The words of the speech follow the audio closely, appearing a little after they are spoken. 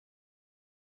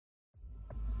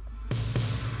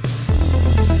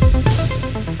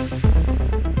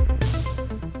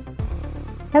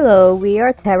Hello, we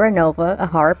are Terra Nova, a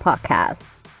horror podcast.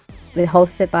 We're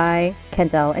hosted by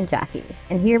Kendall and Jackie.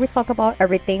 And here we talk about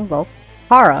everything, well,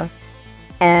 horror.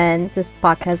 And this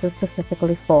podcast is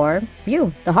specifically for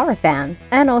you, the horror fans,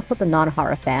 and also the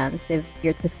non-horror fans. If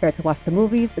you're too scared to watch the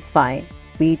movies, it's fine.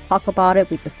 We talk about it,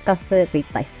 we discuss it, we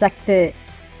dissect it,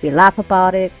 we laugh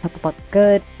about it, talk about the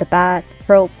good, the bad, the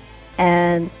tropes,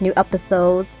 and new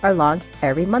episodes are launched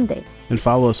every Monday. And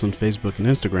follow us on Facebook and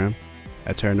Instagram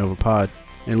at Terra Nova Pod,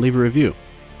 and leave a review,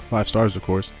 5 stars of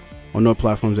course, on no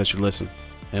platforms that you listen.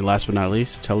 And last but not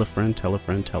least, tell a friend, tell a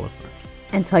friend, tell a friend.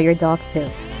 And tell your dog too.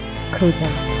 Cujo.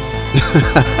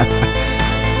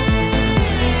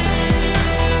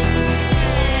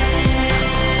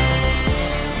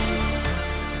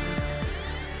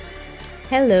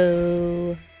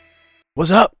 Hello. What's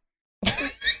up?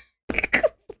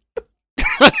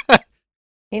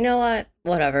 You know what?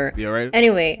 Whatever. You alright?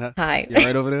 Anyway, Huh? hi. You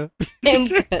alright over there? I'm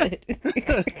good.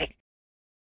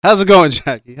 How's it going,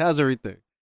 Jackie? How's everything?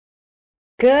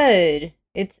 Good.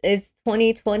 It's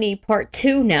 2020 part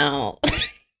 2 now.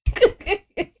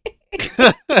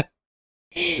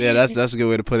 Yeah, that's a good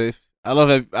way to put it. I love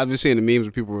that. I've been seeing the memes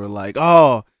where people were like,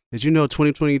 "Oh, did you know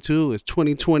 2022 is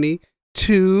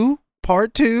 2022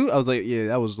 part 2?" I was like, "Yeah,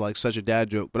 that was like such a dad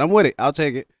joke," but I'm with it. I'll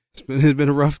take it. It's been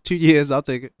a rough 2 years. I'll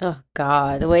take it. Oh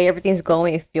God, the way everything's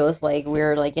going, it feels like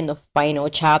we're like in the final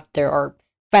chapter or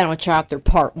final chapter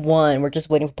part 1. We're just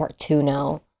waiting for part 2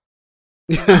 now.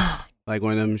 Like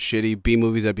one of them shitty B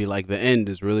movies that be like the end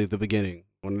is really the beginning.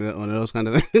 One of those kind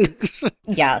of things.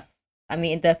 Yes. I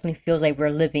mean, it definitely feels like we're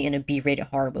living in a B-rated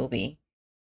horror movie.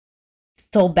 It's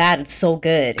so bad, it's so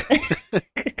good.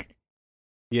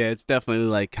 Yeah, it's definitely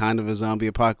like kind of a zombie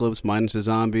apocalypse minus the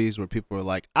zombies, where people are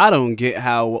like, I don't get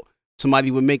how somebody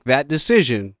would make that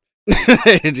decision.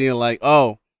 And you're like,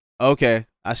 oh, okay,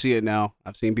 I see it now.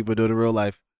 I've seen people do it in real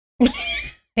life.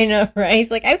 I know, right?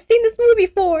 He's like, I've seen this movie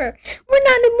before. We're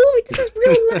not in a movie. This is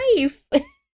real life.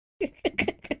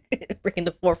 Breaking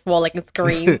the fourth wall like in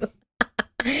Scream.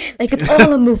 Like, it's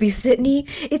all a movie, Sydney.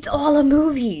 It's all a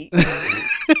movie.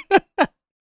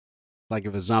 Like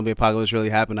if a zombie apocalypse really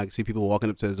happened, I could see people walking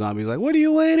up to the zombies like, what are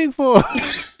you waiting for?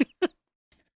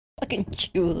 Fucking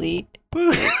Julie.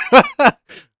 Oh,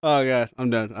 God, I'm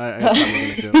done. All right,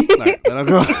 let I'll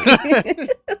go.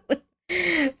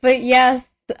 But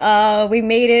yes, we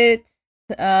made it.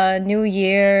 New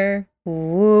year.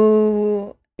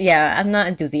 Woo. Yeah, I'm not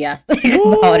enthusiastic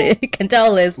about it. You can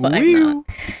tell Liz, but I'm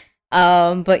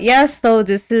not. But yes, so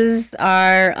this is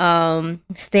our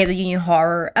State of the Union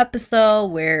horror episode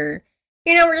where,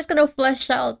 you know, we're just gonna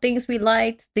flesh out things we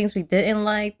liked, things we didn't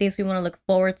like, things we want to look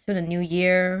forward to in the new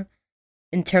year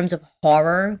in terms of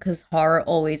horror, because horror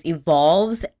always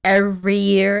evolves every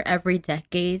year, every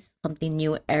decade, something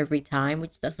new every time,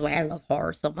 which that's why I love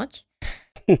horror so much.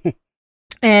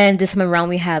 And this time around,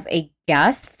 we have a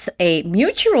guest, a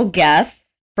mutual guest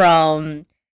from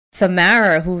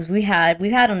Samara, who's we've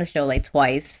had on the show like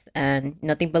twice, and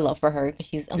nothing but love for her because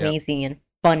she's amazing and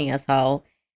funny as hell.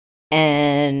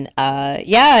 And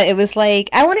yeah, it was like,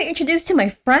 I want to introduce to my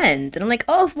friend, and I'm like,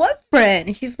 oh, what friend?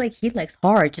 And she was like, he likes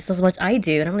horror just as much I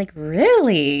do, and I'm like,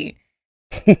 really?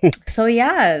 So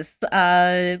yes,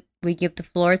 we give the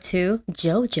floor to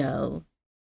Jojo.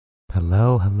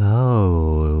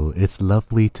 Hello. It's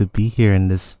lovely to be here in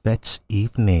this fetch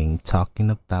evening talking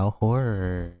about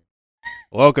horror.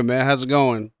 Welcome, man. How's it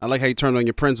going? I like how you turned on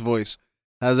your Prince voice.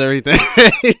 How's everything?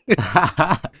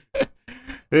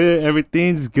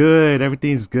 Everything's good.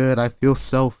 Everything's good. I feel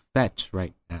so fetch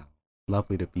right now.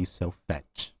 Lovely to be so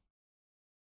fetch.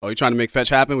 Oh, you trying to make fetch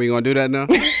happen? We gonna do that now?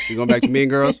 You going back to Mean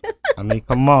Girls? I mean,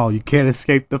 come on. You can't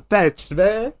escape the fetch,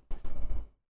 man.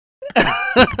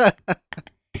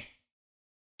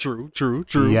 True.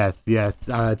 Yes. It's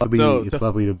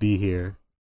lovely to be here.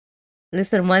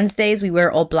 Listen, Wednesdays we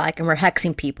wear all black and we're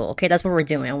hexing people. Okay, that's what we're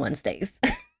doing on Wednesdays.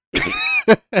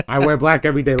 I wear black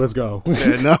every day. Let's go.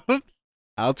 Fair enough.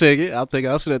 I'll take it.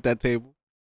 I'll sit at that table.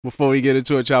 Before we get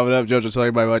into it, chop it up, Jojo, tell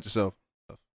everybody about yourself.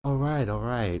 All right.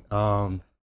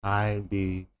 I'm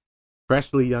the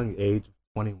freshly young age of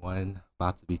 21,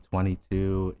 about to be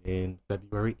 22 in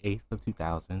February 8th of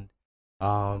 2000.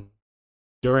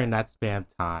 During that span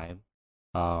of time,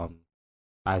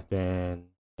 I've been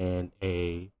in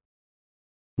a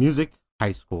music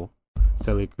high school,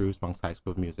 Celia Cruz Monk's High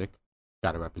School of Music.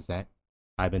 Gotta represent.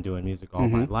 I've been doing music all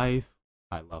my life.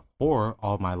 I love horror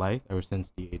all my life, ever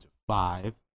since the age of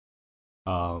 5.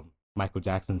 Michael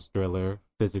Jackson's Thriller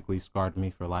physically scarred me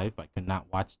for life. I could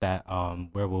not watch that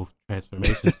werewolf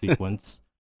transformation sequence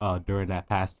during that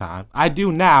pastime. I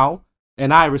do now,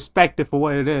 and I respect it for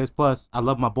what it is. Plus, I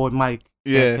love my boy Mike.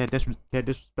 Yeah. Can't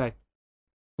disrespect.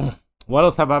 What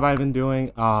else have I been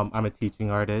doing? I'm a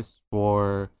teaching artist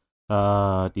for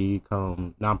the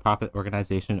nonprofit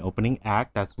organization Opening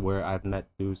Act. That's where I've met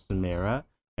through Samara,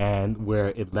 and where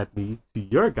it led me to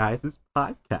your guys'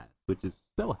 podcast, which is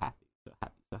so happy, so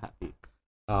happy, so happy.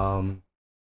 Um,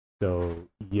 so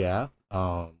yeah.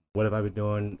 What have I been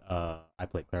doing? I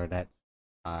play clarinet.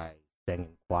 I sang in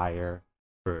choir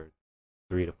for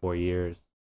 3 to 4 years.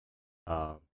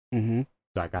 Um, Mm-hmm.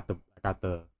 so I got the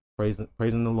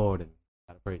praising the Lord, and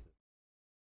gotta praise it.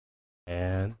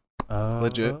 And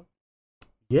Legit.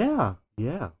 yeah.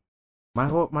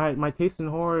 My taste in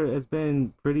horror has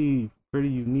been pretty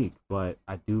unique, but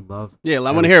I do love. Yeah,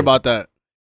 I want to hear about that.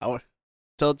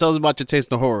 Tell us about your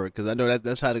taste in horror, because I know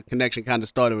that's how the connection kind of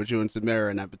started with you and Samara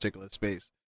in that particular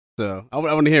space. So I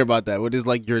want to hear about that. What is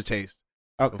like your taste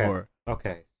of Okay. horror?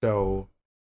 Okay. So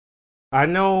I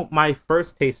know my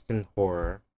first taste in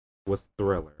horror was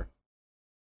thriller.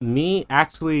 Me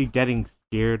actually getting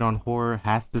scared on horror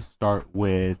has to start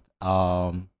with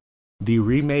the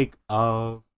remake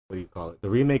of, what do you call it? The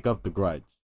remake of The Grudge.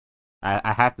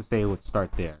 I have to say it would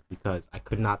start there because I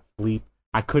could not sleep.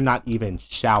 I could not even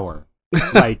shower.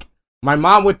 Like, my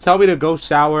mom would tell me to go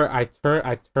shower. I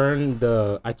turn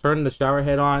the shower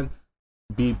head on,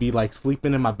 be like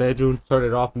sleeping in my bedroom, turn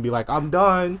it off and be like, I'm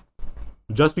done.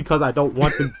 Just because I don't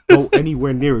want to go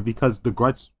anywhere near it, because The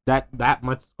Grudge that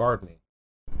much scarred me.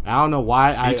 I don't know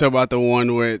why. You talk about the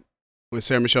one with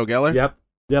Sarah Michelle Gellar?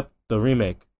 Yep, the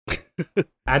remake.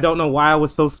 I don't know why I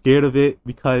was so scared of it,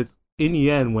 because in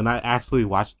the end, when I actually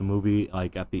watched the movie,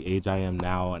 like at the age I am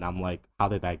now, and I'm like, how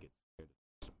did I get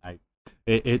scared?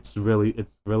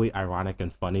 It's really ironic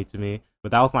and funny to me.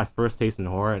 But that was my first taste in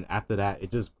horror, and after that, it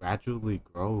just gradually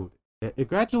grows. It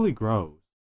gradually grows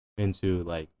into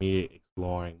like me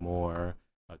exploring more,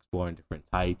 exploring different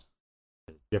types,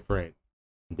 different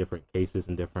cases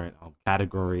and different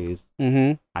categories.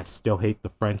 Mm-hmm. I still hate the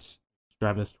French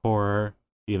extremist horror,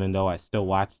 even though I still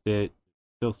watched it.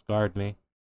 Still scarred me,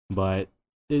 but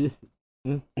in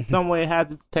some way it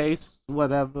has its taste.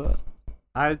 Whatever.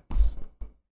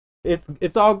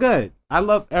 It's all good. I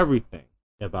love everything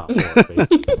about horror,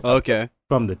 basically. Okay.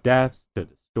 From the deaths to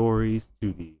the stories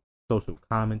to the social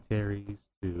commentaries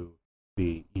to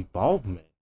the evolvement,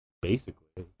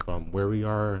 basically, from where we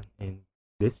are in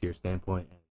this year's standpoint.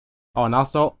 Oh, and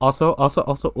also,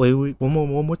 wait, one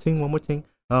more thing.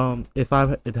 If I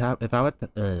would,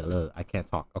 I can't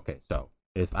talk. Okay, so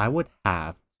if I would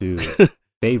have to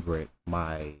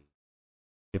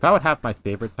if I would have my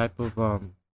favorite type of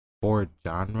horror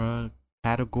genre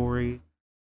category,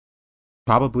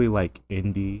 probably like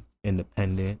indie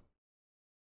independent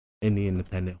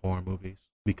horror movies,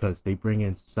 because they bring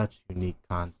in such unique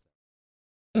concepts.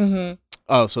 Mm-hmm.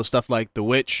 Oh, so stuff like The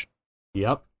Witch,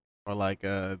 Yep. or like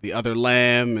The Other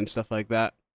Lamb and stuff like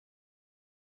that.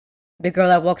 The Girl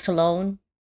That Walks Alone.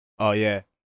 Oh yeah,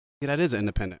 that is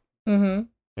independent. Mm-hmm.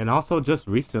 And also just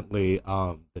recently,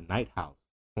 The Night House,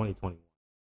 2021.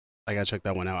 I gotta check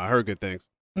that one out. I heard good things.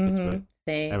 It's Mm-hmm. really,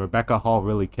 Same. and Rebecca Hall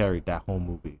really carried that whole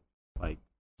movie, like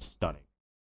stunning.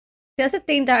 That's the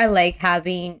thing that I like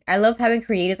having. I love having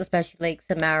creators, especially like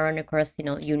Samara and of course, you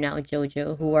now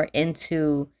Jojo, who are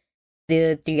into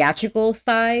the theatrical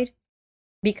side.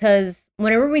 Because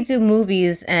whenever we do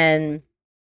movies, and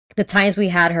the times we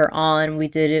had her on, we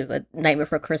did it with Night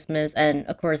Before Christmas, and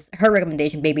of course her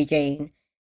recommendation, Baby Jane.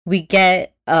 We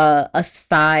get a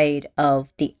side of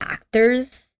the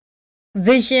actors'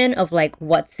 vision of like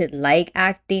what's it like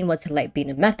acting, what's it like being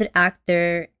a method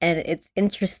actor, and it's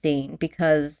interesting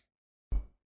because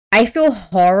I feel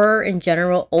horror in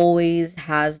general always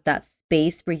has that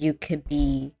space where you could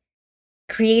be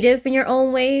creative in your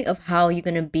own way of how you're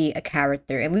gonna be a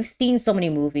character. And we've seen so many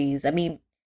movies. I mean,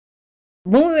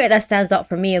 one movie that stands out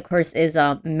for me, of course, is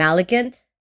Malignant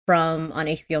from on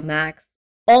HBO Max.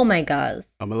 Oh my gosh,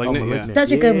 Malignant, yeah. Malignant.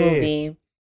 such a good Yeah. movie.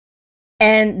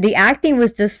 And the acting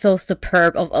was just so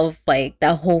superb of like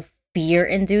that whole fear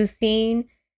inducing.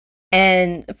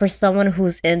 And for someone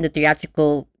who's in the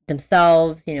theatrical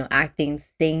themselves, acting,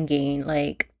 singing,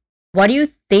 like, what do you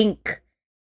think?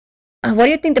 What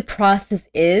do you think the process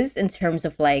is in terms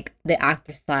of like the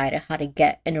actor side and how to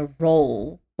get in a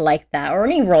role like that, or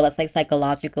any role that's like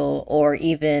psychological or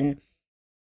even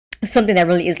something that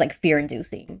really is like fear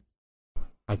inducing?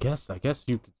 I guess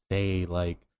you could say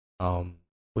like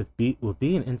with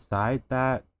being inside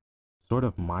that sort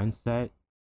of mindset,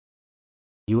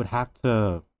 you would have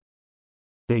to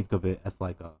think of it as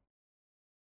like a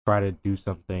try to do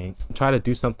something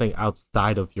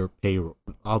outside of your payroll,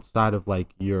 outside of like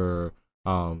your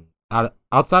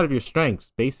outside of your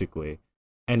strengths, basically,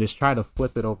 and just try to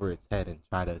flip it over its head and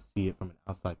try to see it from an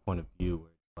outside point of view, where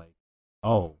it's like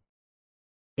oh,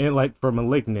 and like for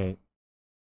Malignant,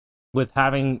 with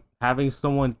having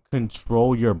someone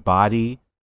control your body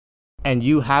and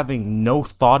you having no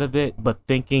thought of it but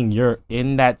thinking you're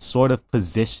in that sort of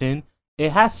position,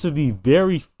 it has to be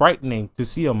very frightening to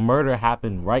see a murder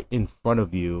happen right in front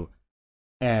of you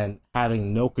and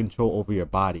having no control over your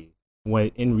body, when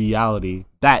in reality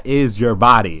that is your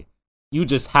body. You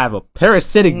just have a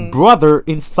parasitic brother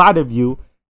inside of you,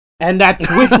 and that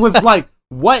twist was like,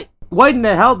 what in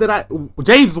the hell did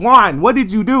James Wan, what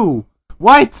did you do?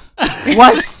 What?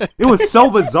 It was so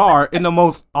bizarre in the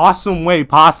most awesome way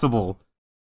possible.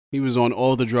 He was on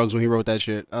all the drugs when he wrote that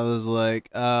shit. I was like,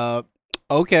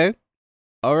 okay.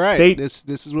 All right. This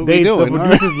is what we're doing. The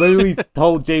producers literally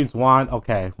told James Wan,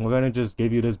 okay, we're going to just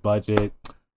give you this budget.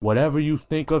 Whatever you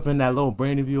think of in that little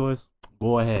brain of yours,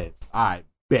 go ahead. All right,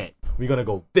 bet. We're going to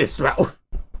go this route.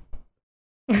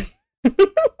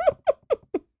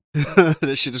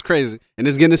 That shit is crazy. And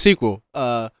it's getting a sequel.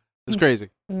 It's crazy.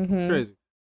 Mm-hmm. Crazy.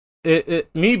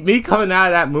 Me coming out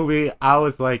of that movie, I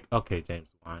was like, okay,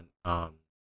 James Wan,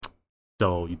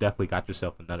 so you definitely got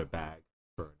yourself another bag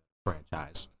for a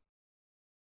franchise.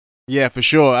 Yeah, for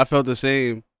sure. I felt the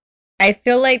same. I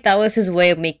feel like that was his way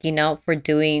of making out for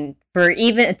even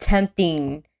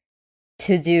attempting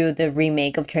to do the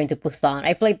remake of Train to Busan.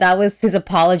 I feel like that was his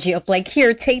apology of like,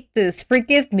 here, take this,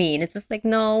 forgive me. And it's just like,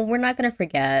 no, we're not gonna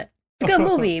forget. It's a good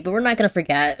movie, but we're not gonna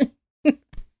forget.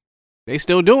 They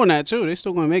still doing that too. They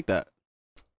still gonna make that.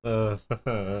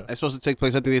 It's supposed to take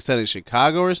place, I think they said in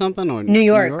Chicago or something, or New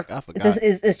York. I forgot.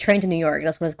 It's Train to New York.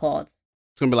 That's what it's called.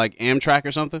 It's gonna be like Amtrak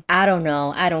or something. I don't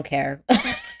know. I don't care.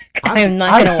 I'm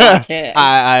not gonna watch it.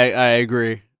 I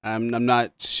agree. I'm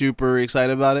not super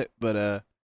excited about it, but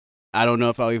I don't know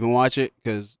if I'll even watch it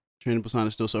because Train to Busan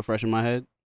is still so fresh in my head.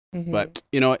 Mm-hmm. But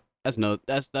you know what?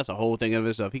 That's a whole thing of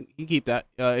itself. He keep that.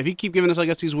 If he keep giving us, I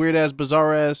guess, these weird ass,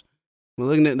 bizarre ass,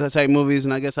 malignant type movies,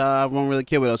 and I guess I won't really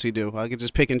care what else he do. I could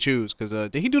just pick and choose. Because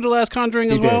did he do the last Conjuring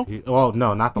as well? Well,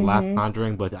 no, not the last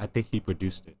Conjuring, but I think he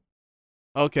produced it.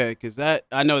 Okay, because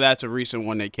I know that's a recent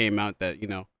one that came out that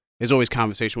there's always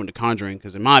conversation with the Conjuring.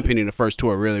 Because in my opinion, the first two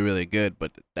are really, really good,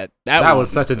 but that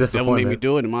was such a disappointment. Made me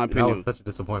do it. In my opinion, that was such a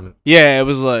disappointment. Yeah, it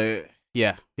was like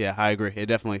yeah, I agree. It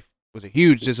definitely was a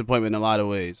huge disappointment in a lot of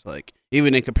ways. Like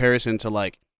even in comparison to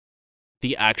like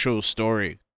the actual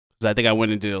story. Because I think I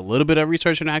went and did a little bit of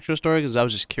research on the actual story because I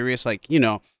was just curious. Like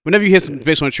whenever you hear something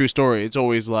based on a true story, it's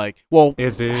always like, well,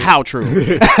 is it how true?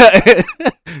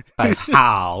 Like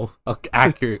how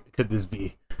accurate could this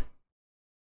be?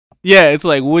 Yeah, it's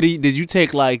like, did you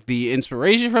take like the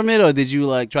inspiration from it, or did you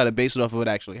like try to base it off of what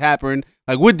actually happened?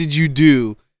 Like, what did you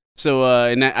do? So,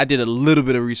 and I did a little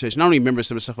bit of research, and I don't even remember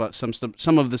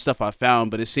some of the stuff I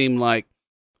found, but it seemed like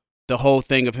the whole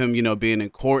thing of him, being in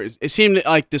court. It seemed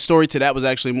like the story to that was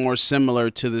actually more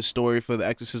similar to the story for the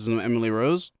exorcism of Emily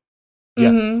Rose.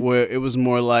 Yeah, where it was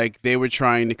more like they were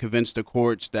trying to convince the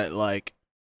courts that like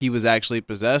he was actually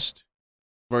possessed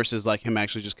versus like him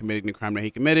actually just committing the crime that he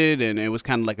committed. And it was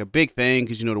kind of like a big thing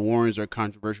because, the Warrens are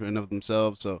controversial in of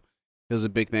themselves. So it was a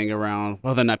big thing around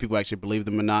whether or not people actually believe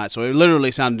them or not. So it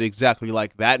literally sounded exactly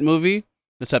like that movie,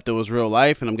 except it was real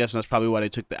life. And I'm guessing that's probably why they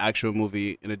took the actual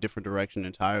movie in a different direction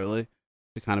entirely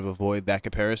to kind of avoid that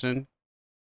comparison.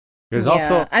 There's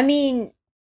also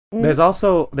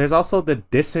the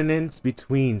dissonance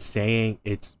between saying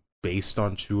it's based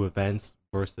on true events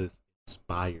versus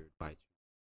inspired by.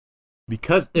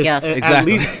 Because at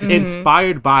least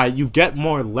inspired by, you get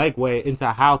more legway into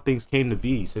how things came to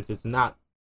be since it's not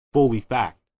fully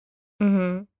fact.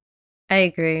 Mm-hmm. I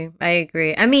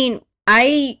agree. I mean,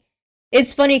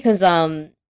 it's funny because our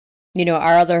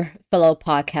other fellow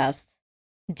podcast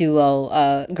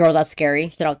duo, Girl That's Scary,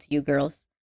 shout out to you girls.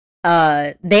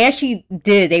 They actually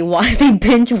they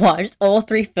binge watched all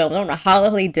 3 films. I don't know how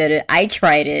they did it. I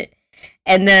tried it.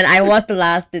 And then I watched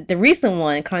the recent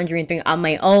one, Conjuring 3, on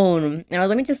my own. And I was,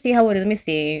 let me just see how it is. Let me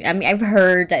see. I mean, I've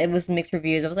heard that it was mixed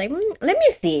reviews. I was like, let me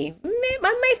see. I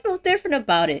might feel different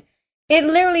about it. It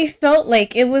literally felt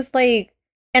like it was like,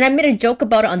 and I made a joke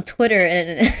about it on Twitter,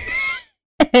 and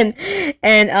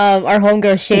our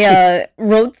homegirl Shea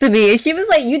wrote to me, and she was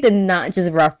like, you did not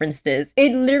just reference this.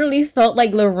 It literally felt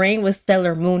like Lorraine was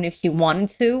Sailor Moon if she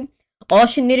wanted to. All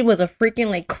she needed was a freaking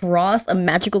like cross, a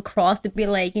magical cross to be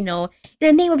like, in the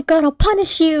name of God, I'll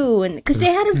punish you. And because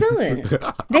they had a villain.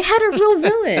 They had a real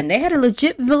villain. They had a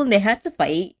legit villain they had to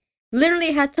fight.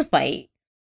 Literally had to fight.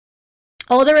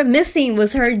 All they were missing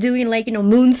was her doing like,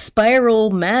 moon spiral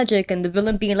magic and the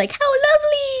villain being like, how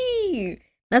lovely.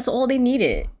 That's all they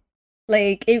needed.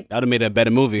 Like it that would have made a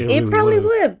better movie. It really probably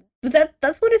would. But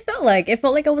that's what it felt like. It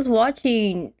felt like I was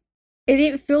watching it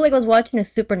didn't feel like I was watching a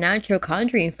supernatural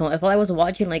Conjuring film. I felt like I was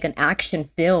watching like an action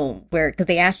film where because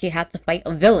they actually had to fight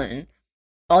a villain.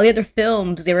 All the other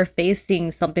films, they were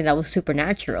facing something that was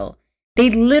supernatural. They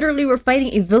literally were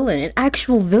fighting a villain, an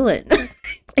actual villain,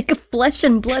 like a flesh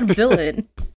and blood villain.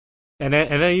 And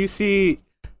then you see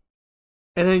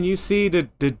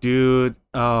the dude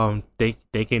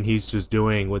thinking he's just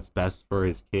doing what's best for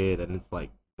his kid, and it's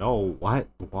like, no,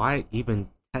 why even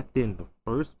kept in the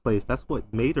first place? That's what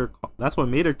made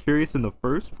her curious in the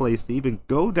first place to even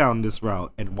go down this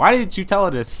route. And why didn't you tell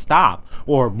her to stop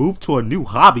or move to a new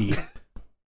hobby?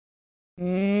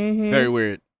 Mm-hmm. Very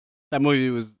weird. That movie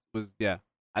was yeah.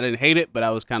 I didn't hate it, but I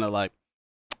was kind of like,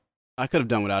 I could have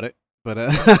done without it. But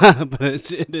but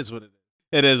it is what it is.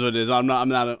 It is what it is. I'm not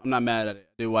mad at it.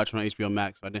 I did watch it on HBO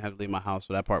Max, so I didn't have to leave my house,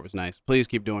 so that part was nice. Please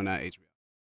keep doing that, HBO.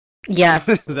 Yes.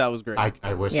 That was great.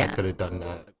 I wish I could have done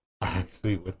that. I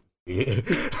actually went to see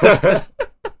it.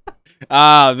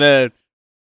 Ah, man.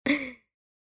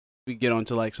 We get on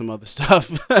to like some other stuff.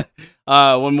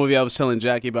 One movie I was telling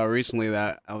Jackie about recently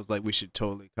that I was like, we should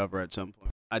totally cover at some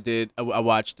point. I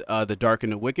watched The Dark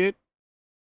and the Wicked.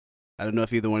 I don't know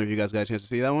if either one of you guys got a chance to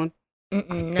see that one. I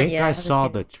think I saw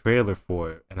the trailer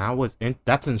for it, and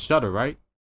that's in Shudder, right?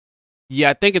 Yeah,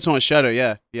 I think it's on Shudder.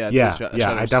 Yeah. Shudder.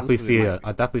 I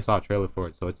definitely saw a trailer for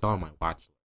it, so it's on my watch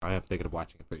list. I am thinking of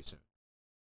watching it pretty soon.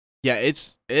 Yeah,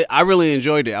 I really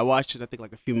enjoyed it. I watched it, I think,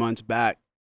 like a few months back,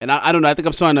 and I don't know. I think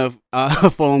I'm starting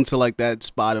to fall into like that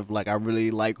spot of like I really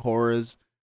like horrors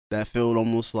that feel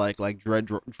almost like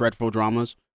dreadful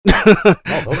dramas. Oh,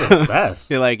 those are the best.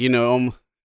 They're like,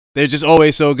 they're just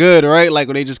always so good, right? Like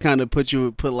when they just kind of put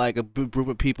like a group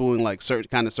of people in like certain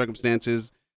kind of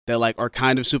circumstances that like are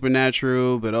kind of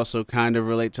supernatural, but also kind of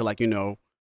relate to like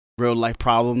real life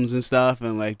problems and stuff.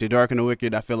 And like The Dark and the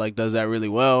Wicked, I feel like does that really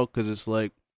well because it's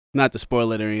like, not to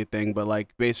spoil it or anything, but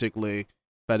like basically, if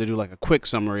I had to do like a quick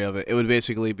summary of it, it would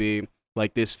basically be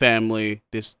like this family,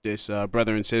 this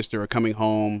brother and sister are coming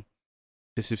home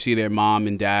to see their mom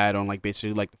and dad on like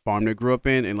basically like the farm they grew up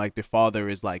in, and like their father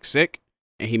is like sick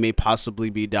and he may possibly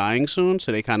be dying soon,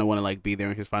 so they kind of want to like be there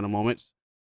in his final moments.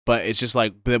 But it's just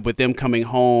like with them coming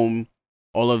home,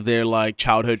 all of their like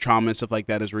childhood trauma and stuff like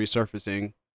that is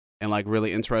resurfacing in like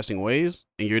really interesting ways,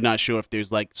 and you're not sure if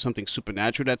there's like something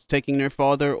supernatural that's taking their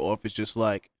father or if it's just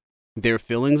like their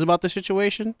feelings about the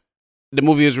situation. The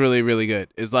movie is really, really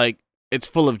good. It's like it's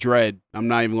full of dread. I'm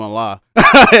not even gonna lie.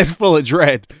 It's full of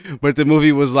dread. But the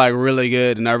movie was like really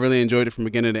good, and I really enjoyed it from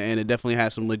beginning to end. It definitely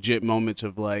has some legit moments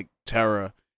of like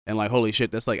terror and like holy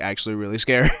shit, that's like actually really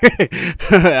scary.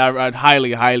 I'd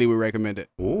highly, highly would recommend it.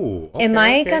 Ooh.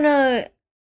 Okay,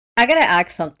 I gotta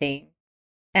ask something.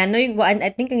 And I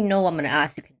think I know what I'm gonna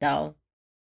ask you, Kendall.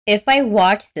 If I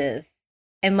watch this,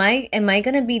 am I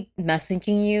gonna be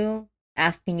messaging you,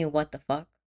 asking you what the fuck?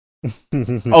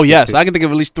 Oh yes, I can think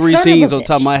of at least 3 scenes on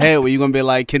top of my head where you're gonna be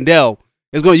like, Kendall,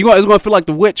 it's gonna feel like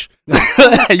The Witch. You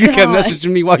kept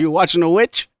messaging me while you're watching The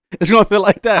Witch. It's gonna feel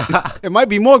like that. It might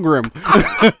be more grim.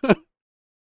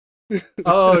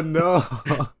 Oh no.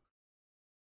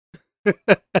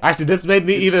 Actually, this made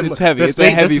me even. It's heavy. This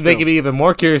is making me even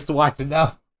more curious to watch it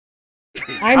now.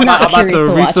 I'm about to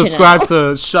resubscribe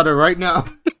to Shudder right now.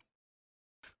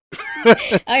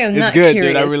 I am not good,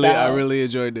 curious. Dude. I really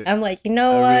enjoyed it. I'm like, you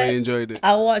know what? I really enjoyed it.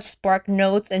 I'll watch Spark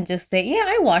Notes and just say, yeah,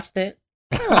 I watched it.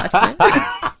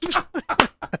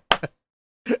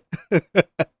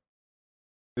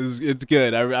 It's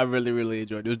good. I really, really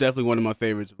enjoyed it. It was definitely one of my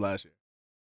favorites of last year.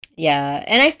 Yeah,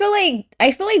 and I feel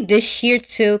like this year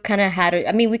too kind of had it.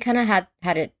 I mean, we kind of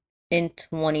had it in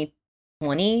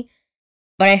 2020,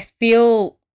 but I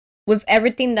feel with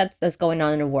everything that's going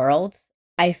on in the world,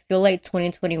 I feel like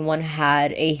 2021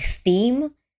 had a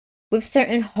theme with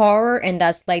certain horror, and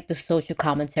that's like the social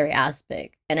commentary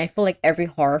aspect. And I feel like every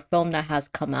horror film that has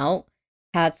come out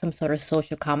had some sort of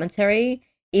social commentary,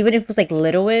 even if it was like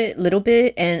little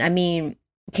bit. And I mean,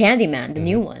 Candyman, the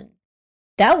new one.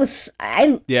 That was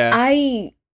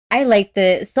I liked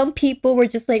it. Some people were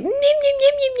just like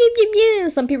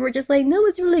some people were just like, no,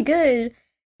 it's really good.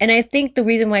 And I think the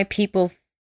reason why people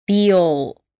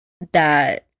feel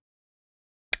that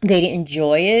they didn't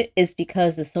enjoy it is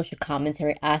because the social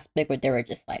commentary aspect where they were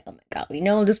just like, oh my god, we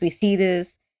know this, we see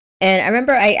this. And I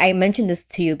remember I mentioned this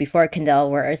to you before,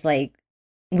 Kendall, where it's like,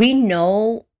 we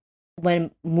know when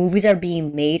movies are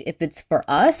being made if it's for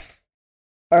us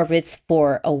or if it's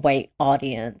for a white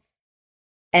audience.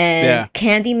 And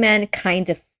Candyman kind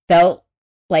of felt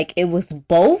like it was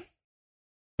both,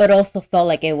 but also felt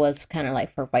like it was kind of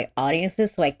like for white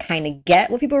audiences. So I kind of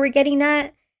get what people were getting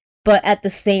at. But at the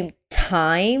same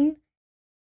time,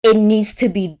 it needs to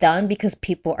be done because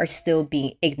people are still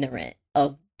being ignorant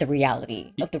of the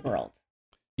reality of the world.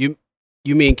 You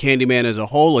mean Candyman as a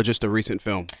whole, or just a recent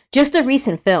film? Just a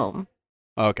recent film.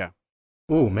 Okay.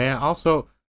 Ooh, man. Also,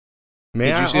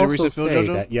 Did you see the recent film,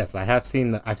 Jojo? that yes, I have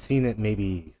seen. I've seen it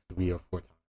maybe 3 or 4 times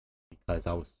because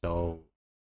I was so.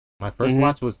 My first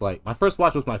watch was my first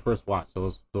watch.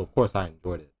 So of course I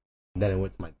enjoyed it. And then it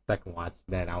went to my second watch.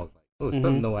 Then I was like, oh,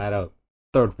 something don't add up.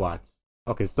 Third watch.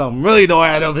 Okay, something really don't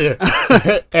add up here.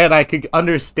 And I could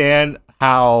understand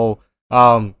how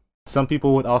some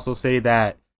people would also say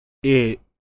that it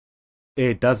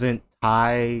doesn't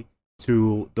tie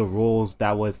to the rules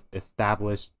that was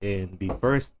established in the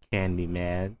first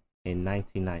Candyman in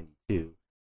 1992.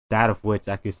 That of which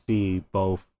I could see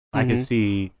both. I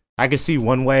could see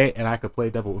one way, and I could play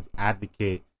devil's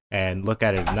advocate and look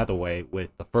at it another way.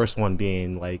 With the first one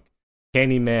being like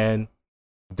Candyman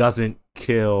doesn't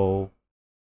kill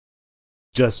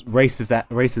just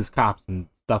racist cops and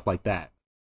stuff like that,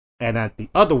 and at the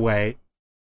other way,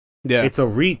 it's a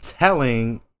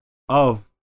retelling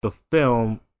of the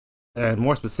film, and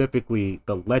more specifically,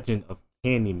 the Legend of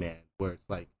Candyman, where it's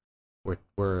like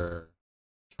we're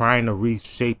trying to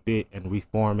reshape it and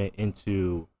reform it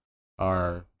into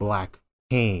our black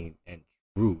pain and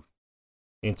truth,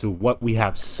 into what we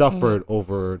have suffered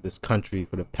over this country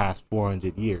for the past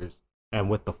 400 years, and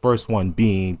with the first one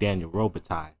being Daniel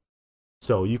Robitaille.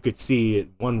 So you could see it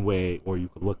one way, or you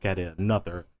could look at it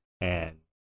another and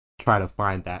try to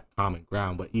find that common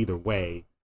ground. But either way,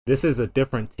 this is a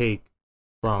different take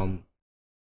from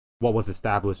what was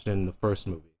established in the first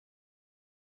movie.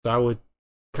 So I would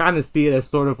kind of see it as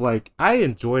sort of like, I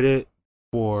enjoyed it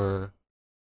for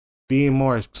being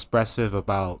more expressive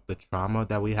about the trauma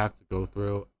that we have to go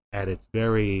through, and it's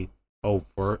very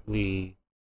overtly,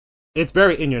 it's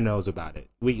very in your nose about it.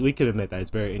 We can admit that it's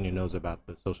very in your nose about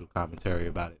the social commentary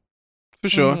about it. For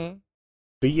sure.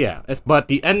 But yeah, but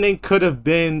the ending could have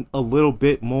been a little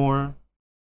bit more,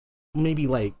 maybe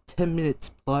like 10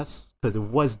 minutes plus, because it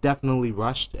was definitely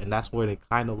rushed, and that's where it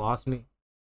kind of lost me.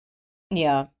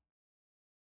 Yeah.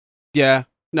 Yeah.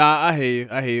 Nah, I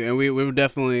hear you. And we would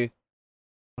definitely,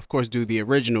 of course, do the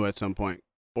original at some point,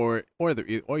 or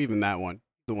even that one.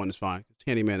 The one is fine.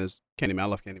 Candyman. I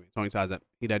love Candyman. Tony Todd's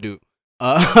that dude.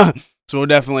 So we'll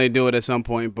definitely do it at some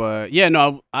point. But yeah,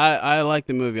 no, I like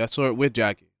the movie. I saw it with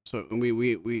Jackie. So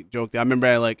we joked. I remember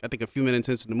I think a few minutes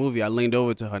into the movie, I leaned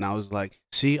over to her and I was like,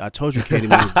 "See, I told you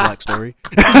Candyman was a black story,"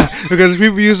 because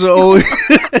people used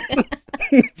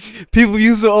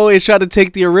to always try to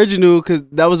take the original, because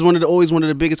that was always one of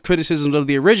the biggest criticisms of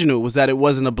the original, was that it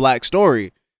wasn't a black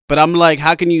story. But I'm like,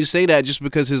 how can you say that just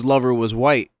because his lover was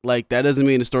white? Like, that doesn't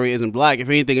mean the story isn't black. If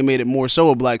anything, it made it more so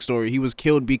a black story. He was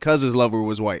killed because his lover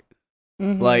was white.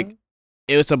 Like,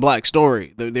 it's a black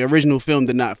story. The original film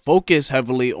did not focus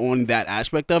heavily on that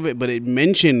aspect of it, but it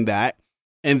mentioned that.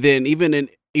 And then even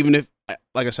if,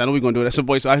 like I said, I know we're gonna do it at some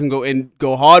point, so I can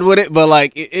go hard with it. But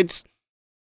like, it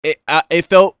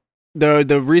felt,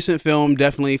 the recent film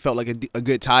definitely felt like a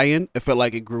good tie-in. It felt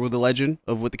like it grew the legend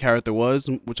of what the character was,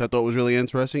 which I thought was really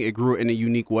interesting. It grew in a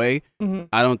unique way.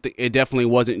 I don't think it definitely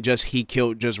wasn't just he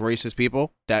killed just racist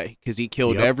people, because he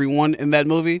killed everyone in that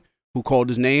movie who called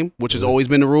his name, which has always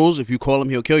been the rules. If you call him,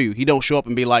 he'll kill you. He don't show up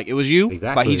and be like, "It was you."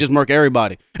 Exactly. Like, he just murk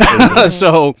everybody.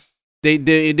 So it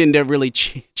didn't really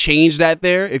change that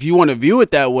there. If you want to view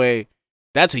it that way,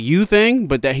 that's a you thing,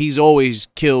 but that he's always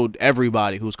killed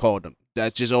everybody who's called him.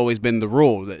 That's just always been the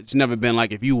rule. It's never been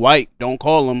like, if you white, don't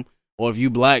call him, or if you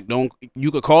black,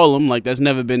 you could call him. Like, that's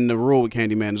never been the rule with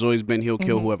Candyman. It's always been he'll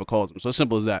kill whoever calls him. So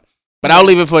simple as that. But I'll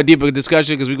leave it for a deeper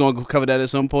discussion, because we're gonna cover that at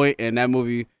some point. And that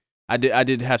movie, I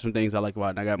did have some things I like about it,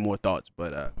 and I got more thoughts.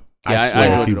 But yeah, I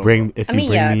swear, if you bring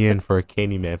me in for a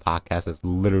Candyman podcast, that's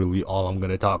literally all I'm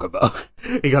gonna talk about,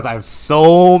 because I have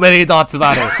so many thoughts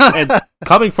about it. And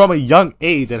coming from a young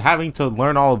age and having to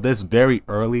learn all of this very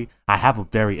early, I have a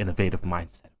very innovative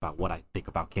mindset about what I think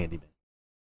about Candyman.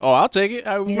 Oh, I'll take it.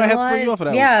 We might have to bring you off for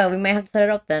that. Yeah, we might have to set it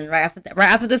up then. Right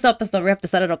after this episode, we have to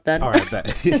set it up then. All right, bet.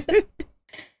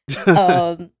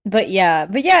 But yeah,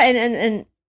 and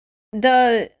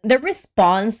the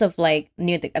response of like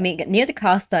Nia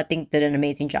DaCosta, I think, did an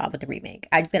amazing job with the remake.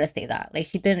 I just gotta say that, like,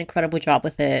 she did an incredible job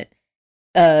with it.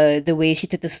 The way she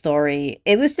took the story,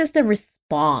 it was just a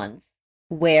response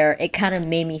where it kind of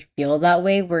made me feel that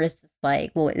way, where it's just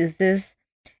like, well, is this?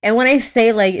 And when I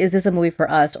say, like, is this a movie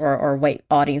for us or white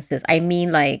audiences, I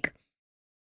mean, like,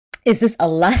 is this a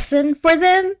lesson for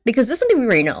them? Because this is something we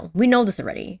already know. We know this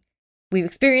already. We've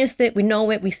experienced it. We know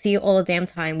it. We see it all the damn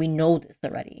time. We know this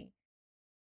already.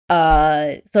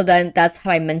 So then that's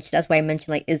how I mentioned. That's why I mentioned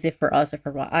like, is it for us or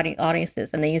for what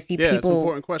audiences? And then you see Yeah, it's an people.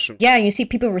 important question. Yeah, you see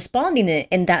people responding it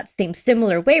in that same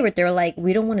similar way, where they're like,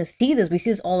 we don't want to see this. We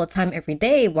see this all the time, every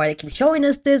day. Why they keep showing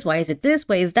us this? Why is it this?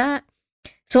 Why is that?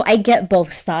 So I get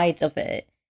both sides of it,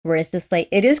 where it's just like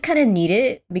it is kind of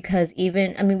needed because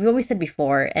even I mean we always said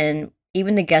before, and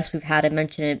even the guests we've had have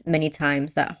mentioned it many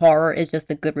times that horror is just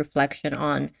a good reflection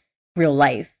on real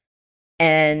life.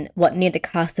 And what Nia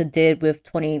DaCosta did with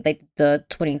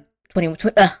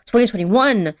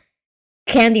 2021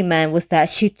 Candyman was that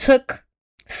she took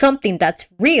something that's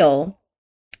real,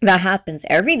 that happens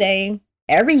every day,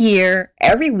 every year,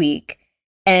 every week,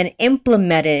 and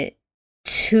implemented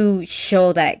to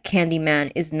show that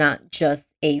Candyman is not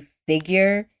just a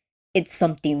figure, it's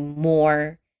something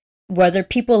more. Whether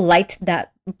people liked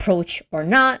that approach or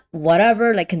not,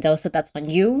 whatever, like Kendall said, that's on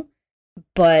you.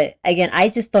 But again, I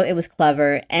just thought it was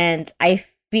clever, and I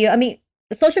feel, I mean,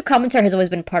 the social commentary has always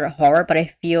been part of horror, but I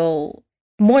feel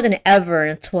more than ever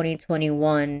in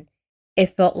 2021,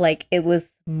 it felt like it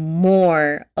was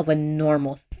more of a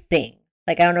normal thing.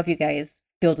 Like, I don't know if you guys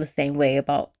feel the same way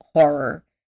about horror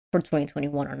for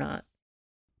 2021 or not.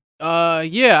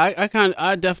 Yeah,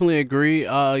 I definitely agree.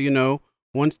 You know,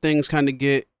 once things kind of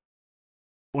get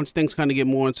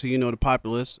more into, you know, the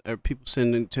populace, people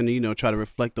tend to, you know, try to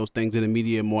reflect those things in the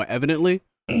media more evidently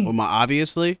or more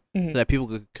obviously, so that people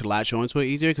could latch onto it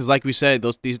easier. Because like we said,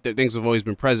 these things have always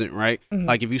been present, right?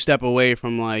 Like if you step away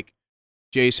from like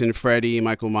Jason, Freddy,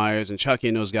 Michael Myers, and Chucky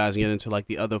and those guys and get into like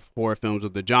the other horror films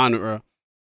of the genre,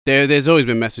 there's always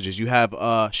been messages. You have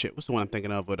shit, what's the one I'm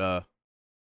thinking of with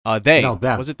they? No,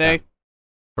 them. Was it they? Them.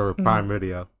 For Prime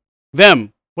Video.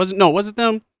 Them. Was it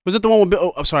them? Was it the one with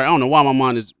oh, I'm sorry, I don't know why my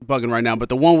mind is bugging right now, but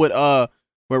the one with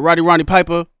Roddy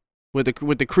Piper with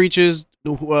the creatures,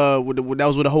 that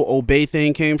was where the whole Obey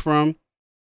thing came from,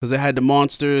 because they had the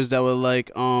monsters that were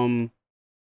like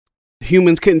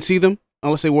humans couldn't see them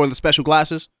unless they wore the special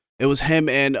glasses. It was him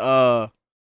and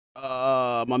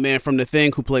my man from The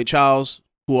Thing who played Charles,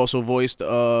 who also voiced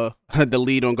the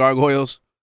lead on Gargoyles.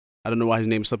 I don't know why his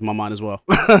name slipped my mind as well.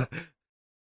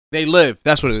 They Live.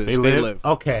 That's what it is. They live.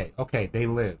 Okay. They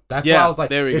Live. That's why I was like,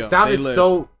 there we go. It sounded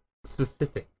so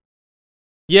specific.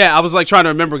 Yeah, I was like trying to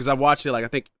remember because I watched it like I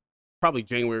think probably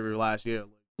January of last year, like,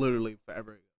 literally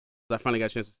forever. I finally got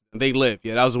a chance to see them. They Live.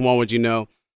 Yeah, that was the one where, you know,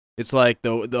 it's like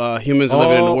the humans are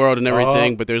living in the world and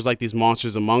everything, but there's like these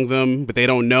monsters among them, but they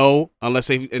don't know unless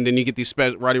they. And then you get these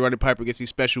Roddy Piper gets these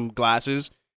special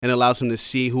glasses and it allows him to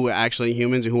see who are actually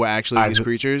humans and who are actually these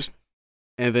creatures.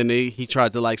 And then he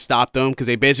tried to like stop them because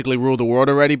they basically ruled the world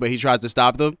already, but he tried to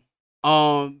stop them.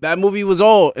 That movie was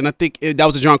all, and I think that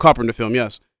was a John Carpenter film.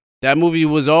 Yes, that movie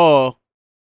was all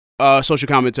social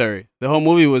commentary. The whole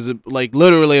movie was like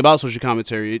literally about social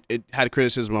commentary. It had a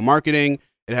criticism of marketing.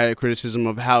 It had a criticism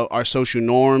of how our social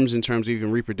norms in terms of even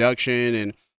reproduction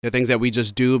and the things that we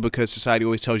just do because society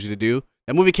always tells you to do.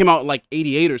 That movie came out in like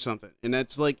 '88 or something, and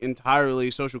that's like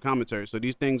entirely social commentary. So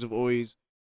these things have always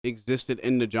existed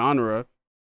in the genre.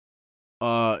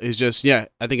 Is just, yeah,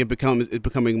 I think it's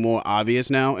becoming more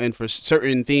obvious now, and for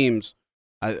certain themes,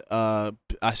 I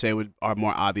say are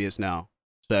more obvious now,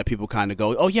 so that people kind of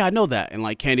go, oh yeah, I know that, and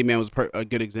like Candyman was a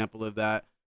good example of that.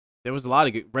 There was a lot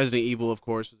of Resident Evil, of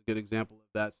course, was a good example of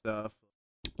that stuff.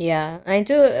 Yeah, I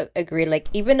do agree. Like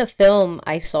even a film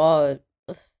I saw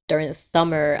during the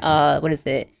summer, what is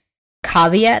it?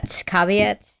 Caveat.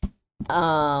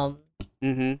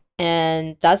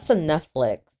 And that's on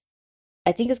Netflix.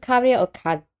 I think it's Caveat or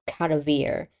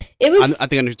Cadavere. It was. I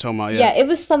think I know what you're talking about. Yeah, it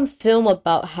was some film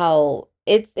about how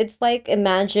it's like,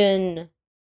 imagine.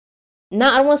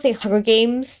 Not, I don't want to say Hunger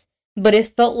Games, but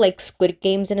it felt like Squid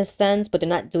Games in a sense. But they're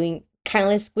not doing kind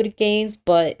of like Squid Games,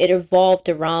 but it evolved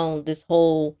around this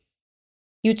whole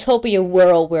utopia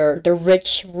world where the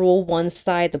rich rule one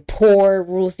side, the poor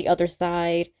rules the other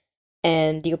side,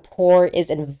 and the poor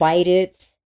is invited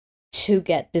to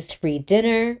get this free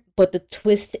dinner, but the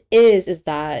twist is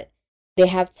that they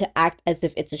have to act as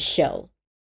if it's a show.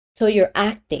 So you're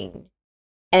acting,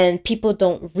 and people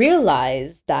don't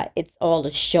realize that it's all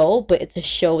a show, but it's a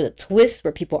show with a twist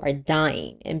where people are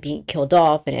dying and being killed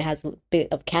off, and it has a bit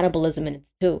of cannibalism in it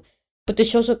too. But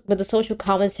the social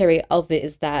commentary of it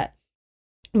is that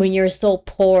when you're so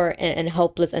poor and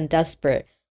helpless and desperate,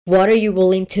 what are you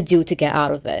willing to do to get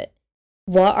out of it?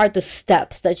 What are the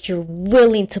steps that you're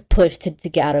willing to push to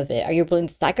get out of it? Are you willing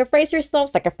to sacrifice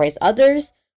yourself, sacrifice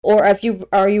others? Or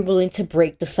are you willing to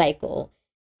break the cycle?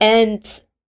 And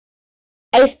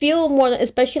I feel more,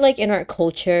 especially like in our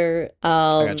culture,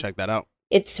 I gotta check that out.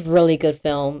 It's really good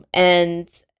film. And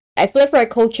I feel like for our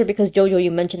culture, because Jojo,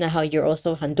 you mentioned how you're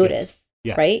also Honduras,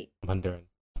 yes. right? I'm Honduran.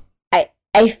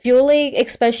 I feel like,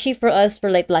 especially for us, for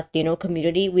like Latino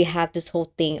community, we have this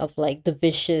whole thing of like the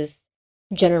vicious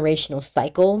generational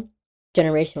cycle,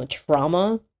 generational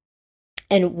trauma,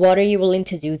 and what are you willing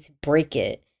to do to break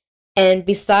it? And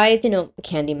besides,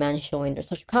 Candyman showing their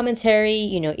social commentary,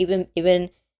 even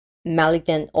Malik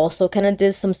then also kind of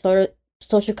did some sort of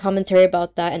social commentary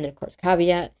about that, and then of course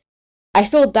Caveat. I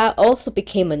feel that also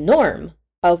became a norm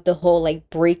of the whole like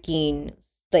breaking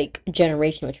like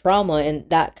generational trauma, and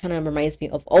that kind of reminds me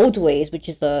of Old Ways, which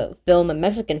is a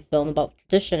Mexican film about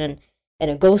tradition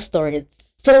and a ghost story, and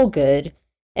it's so good.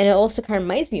 And it also kind of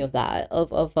reminds me of that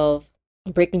of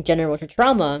breaking generational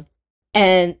trauma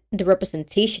and the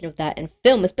representation of that in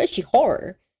film, especially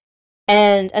horror.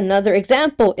 And another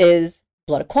example is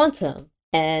Blood Quantum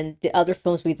and the other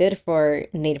films we did for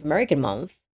Native American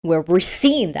Month, where we're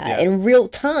seeing that in real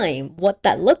time, what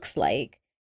that looks like.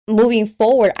 Moving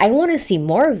forward, I want to see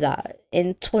more of that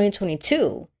in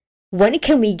 2022. When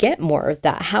can we get more of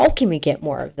that? How can we get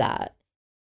more of that?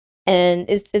 And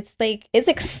it's like, it's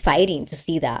exciting to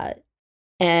see that.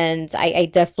 And I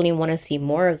definitely want to see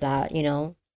more of that,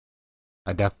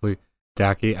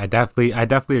 Jackie, I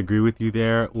definitely agree with you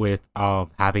there with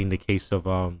having the case of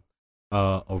a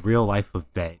real life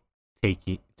event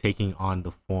taking on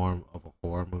the form of a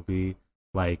horror movie,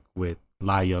 like with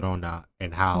La Llorona,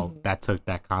 and how that took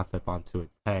that concept onto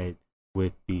its head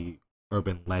with the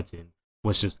urban legend,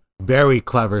 was just very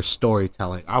clever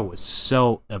storytelling. I was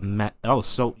so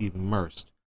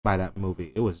immersed by that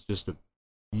movie. It was just a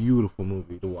beautiful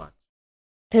movie to watch.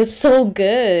 It's so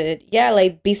good. Yeah,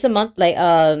 like Bisamonte, like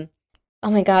oh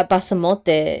my god,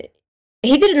 Basamonte.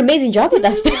 He did an amazing job with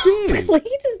that film. Like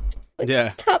he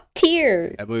did top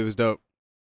tier. That movie was dope.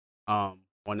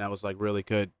 One that was like really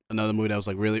good. Another movie that was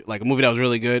like really like a movie that was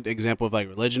really good. Example of like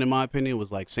religion in my opinion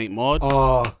was like Saint Maud.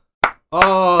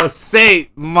 Saint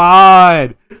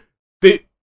Maud.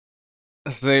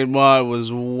 Saint Maud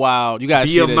was wild. You guys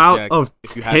the see this, amount Jack, of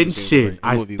tension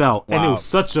I felt, and it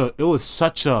was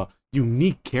such a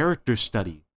unique character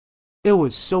study. It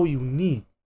was so unique.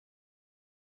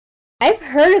 I've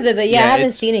heard of it, but I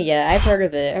haven't seen it yet. I've heard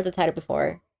of it. I heard the title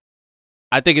before.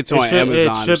 I think it's on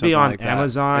Amazon. It should be on like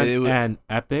Amazon and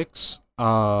Epix.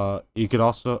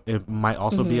 It might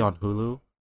also be on Hulu.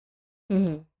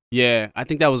 Mm-hmm. Yeah, I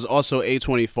think that was also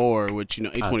A24, which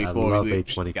A24. I love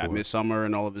A24. Got Midsommar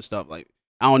and all of this stuff. Like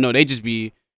I don't know, they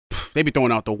be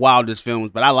throwing out the wildest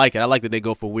films, but I like it. I like that they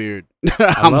go for weird.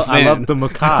 I love the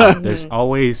macabre. There's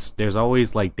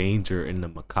always like danger in the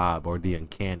macabre or the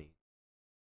uncanny.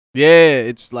 Yeah,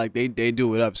 it's like they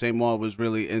do it up. Saint Maud was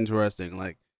really interesting.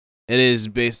 Like it is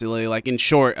basically like in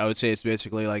short, I would say it's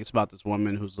basically like it's about this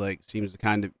woman who's like seems to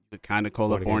kind of call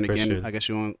her born again. I guess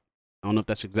I don't know if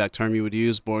that's the exact term you would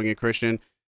use, born again Christian,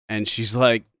 and she's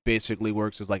like basically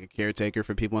works as like a caretaker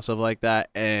for people and stuff like that,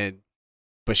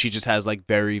 but she just has like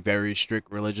very very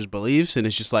strict religious beliefs, and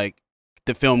it's just like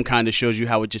the film kind of shows you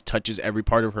how it just touches every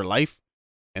part of her life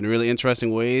in really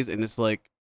interesting ways, and it's like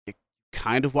you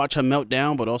kind of watch her melt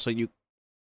down, but also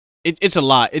it's a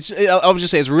lot. I would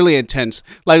just say it's really intense.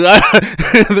 Like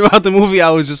throughout the movie, I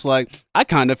was just like, I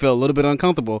kind of feel a little bit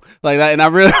uncomfortable like that, and I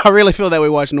really feel that way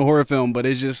watching a horror film. But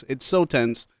it's so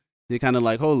tense. You're kind of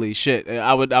like, holy shit.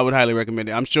 I would highly recommend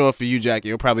it. I'm sure for you, Jackie,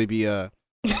 it'll probably be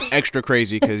extra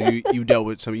crazy because you dealt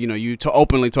with some,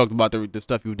 openly talked about the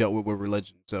stuff you dealt with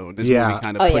religion. So this movie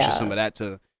kind of pushes some of that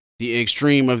to the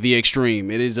extreme of the extreme.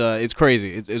 It is it's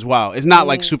crazy. It's wild. It's not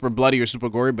like super bloody or super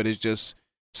gory, but it's just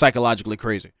psychologically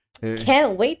crazy.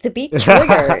 Can't wait to be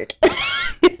triggered.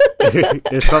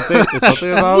 It's something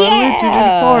about religion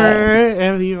and horror,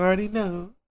 and you already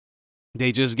know.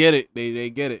 They just get it.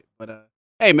 They get it. But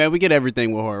hey, man, we get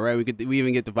everything with horror, right? We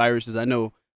even get the viruses. I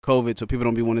know COVID, so people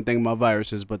don't be wanting to think about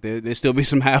viruses, but there still be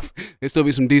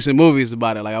some decent movies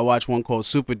about it. Like I watched one called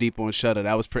Super Deep on Shudder.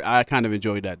 That was I kind of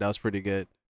enjoyed that. That was pretty good.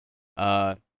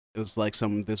 It was like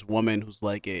this woman who's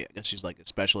like I guess she's like a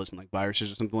specialist in like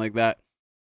viruses or something like that.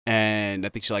 And I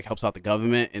think she like helps out the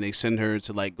government, and they send her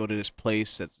to like go to this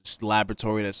place that's this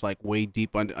laboratory that's like way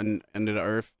deep under the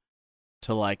earth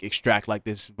to like extract like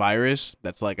this virus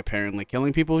that's like apparently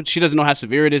killing people. She doesn't know how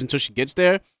severe it is until she gets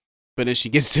there, but then she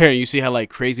gets there and you see how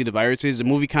like crazy the virus is. The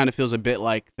movie kind of feels a bit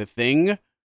like The Thing,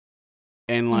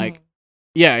 and like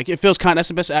it feels that's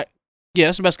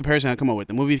the best comparison I come up with.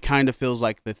 The movie kind of feels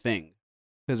like The Thing.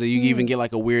 Because you even get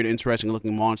like a weird, interesting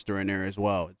looking monster in there as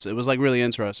well. It was like really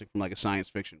interesting from like a science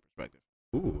fiction perspective.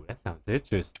 Ooh, that sounds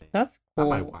interesting. That's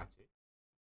cool. I might watch it.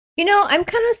 I'm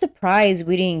kind of surprised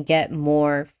we didn't get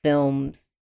more films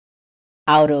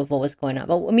out of what was going on.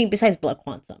 But I mean, besides Blood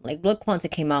Quantum, like Blood Quantum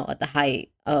came out at the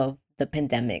height of the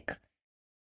pandemic,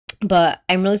 But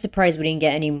I'm really surprised we didn't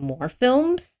get any more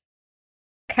films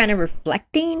kind of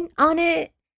reflecting on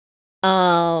it.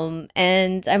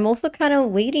 And I'm also kind of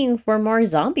waiting for more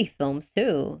zombie films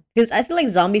too, because I feel like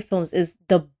zombie films is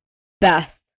the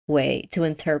best way to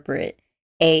interpret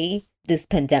A, this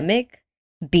pandemic,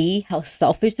 B, how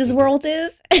selfish this world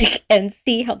is, and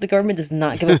C, how the government does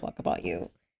not give a fuck about you.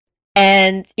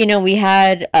 And we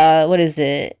had what is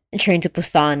it? Train to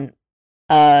Busan,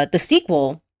 the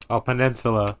sequel. Oh,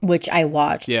 Peninsula. Which I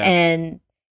watched. Yeah. And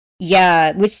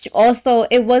yeah, which also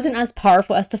it wasn't as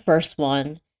powerful as the first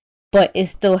one, but it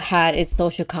still had its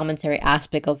social commentary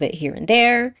aspect of it here and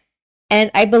there.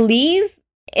 And I believe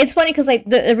it's funny because like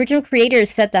the original creator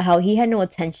said that how he had no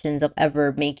intentions of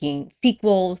ever making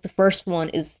sequels. The first one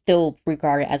is still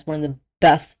regarded as one of the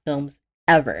best films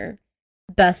ever.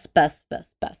 Best.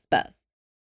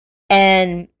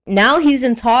 And now he's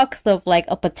in talks of like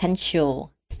a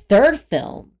potential third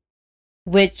film,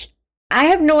 which I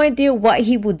have no idea what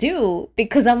he will do,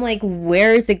 because I'm like,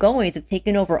 where is it going? Is it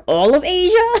taking over all of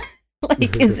Asia?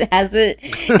 Like, has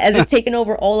it taken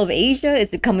over all of Asia?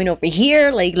 Is it coming over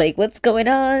here? Like what's going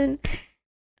on?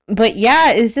 But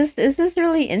yeah, it's just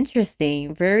really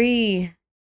interesting. Very,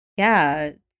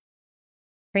 yeah,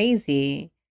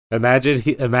 crazy. Imagine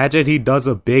he does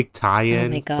a big tie-in Oh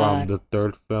my God. from the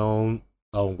third film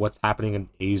of what's happening in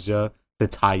Asia to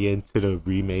tie into the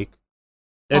remake.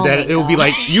 And Oh then my it will be God.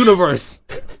 like universe.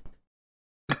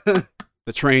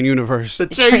 The Train universe. The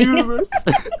Train universe.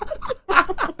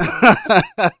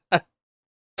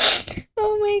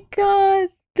 Oh my God,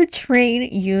 the Train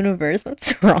universe.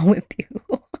 What's wrong with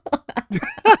you?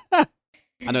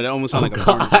 I know that almost sounds like a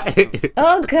God. porn.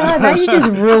 Oh God, now you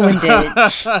just ruined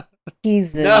it.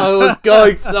 Jesus. No, it was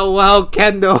going so well,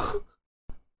 Kendall.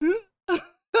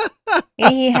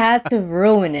 He had to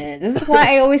ruin it. This is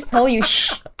why I always tell you,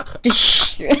 shh,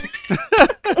 just shh.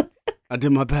 I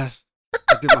did my best.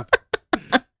 He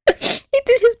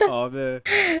did his best. Oh man.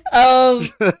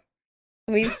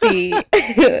 Let me see.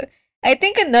 I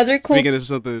think another cool, Speaking of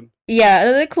something.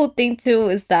 another cool thing too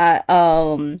is that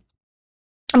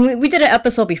we did an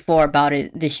episode before about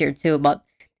it this year too, about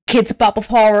kids pop of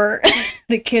horror,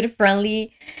 the kid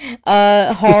friendly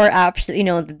horror app,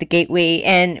 the gateway,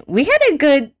 and we had a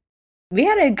good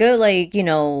like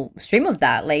stream of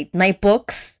that, like Night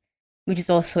Books, which is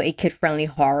also a kid friendly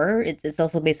horror. It's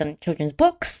also based on children's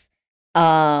books. It's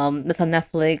on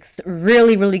Netflix.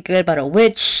 Really, really good, about a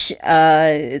witch.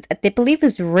 I believe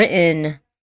it's written.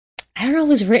 I don't know if it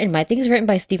was written, but I think it's written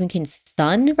by Stephen King's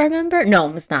son, if I remember.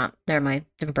 No, it's not. Never mind.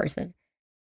 Different person.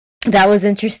 That was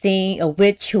interesting. A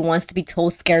witch who wants to be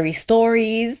told scary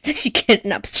stories. She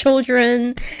kidnaps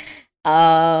children.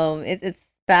 It's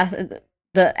fast.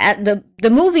 The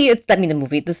movie.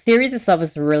 The series itself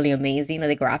is really amazing. Like,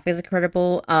 the graphics is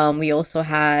incredible. We also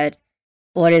had,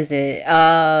 what is it?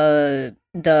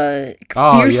 The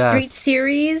Fear Street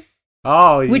series.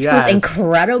 Oh, Which yes. was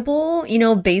incredible,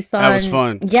 based on... That was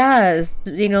fun. Yes,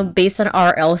 based on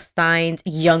R.L. Stein's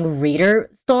young reader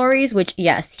stories, which,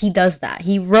 yes, he does that.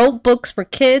 He wrote books for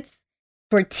kids,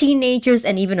 for teenagers,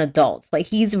 and even adults. Like,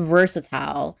 he's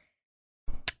versatile.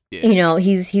 Yeah.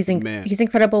 He's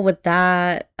incredible with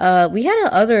that. We had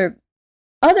other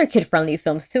kid-friendly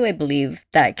films, too, I believe,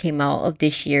 that came out of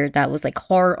this year that was, like,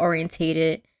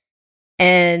 horror-orientated.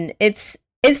 And it's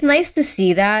nice to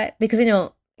see that, because,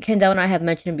 Kendall and I have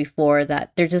mentioned before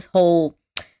that there's this whole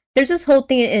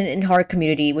thing in horror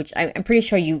community, which I'm pretty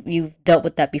sure you've dealt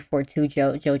with that before too,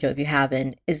 Jojo, if you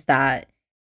haven't, is that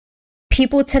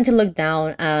people tend to look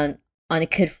down on a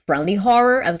kid-friendly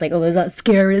horror. I was like, oh, is that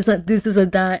scary? Is that this? Is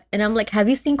that that? And I'm like, have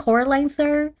you seen Coraline,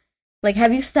 sir? Like,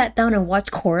 have you sat down and watched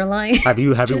Coraline? Have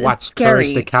you watched scary.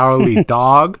 Courage the Cowardly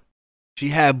Dog? She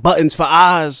had buttons for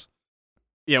eyes.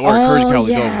 Yeah, or Courage the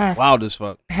Cowardly yes. Dog. Wild as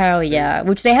fuck. Hell yeah.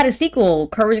 Which they had a sequel,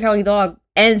 Courage the Cowardly Dog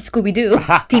and Scooby-Doo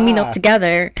teaming up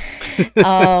together.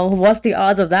 What's the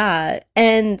odds of that?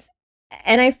 And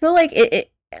I feel like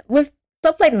it with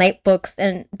stuff like Night Books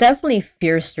and definitely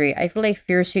Fear Street, I feel like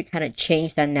Fear Street kind of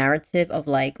changed that narrative of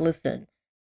like, listen,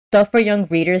 stuff for young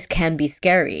readers can be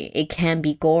scary. It can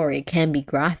be gory. It can be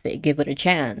graphic. Give it a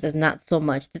chance. It's not so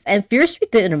much this. And Fear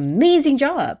Street did an amazing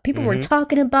job. People were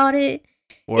talking about it.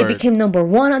 It became number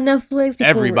 1 on Netflix.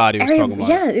 Everybody was talking about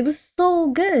it. Yeah, it was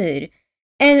so good.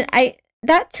 And I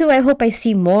hope I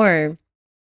see more,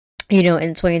 in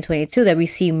 2022, that we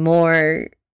see more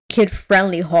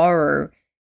kid-friendly horror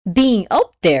being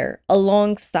up there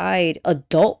alongside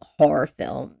adult horror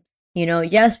films.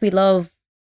 Yes, we love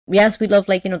like,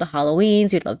 the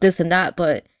Halloweens, we love this and that,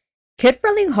 but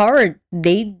kid-friendly horror,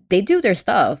 they do their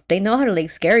stuff. They know how to like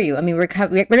scare you. I mean, we're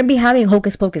gonna be having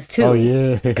Hocus Pocus 2 Oh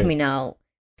yeah, coming out.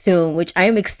 soon, which I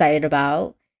am excited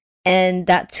about. And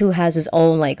that too has its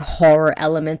own like horror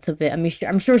elements of it. I mean,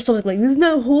 I'm sure someone's like, "This is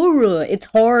not horror. It's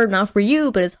horror not for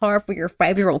you, but it's horror for your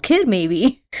 5-year-old kid,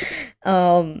 maybe."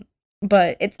 um,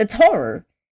 but it's horror,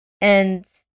 and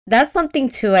that's something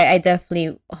too. I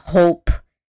definitely hope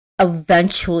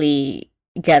eventually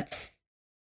gets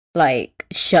like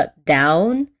shut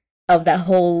down. Of that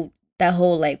whole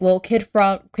like, well, kid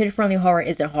friendly horror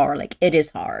isn't horror. Like, it is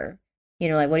horror. You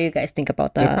know, like, what do you guys think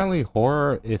about that? Definitely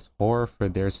horror is horror for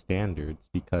their standards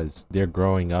because they're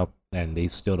growing up and they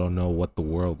still don't know what the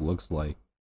world looks like.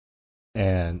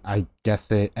 And I guess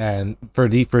and for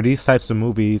these types of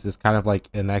movies, it's kind of like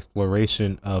an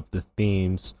exploration of the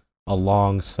themes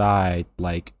alongside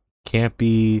like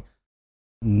campy,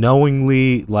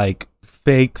 knowingly like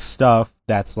fake stuff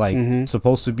that's like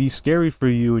supposed to be scary for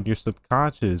you in your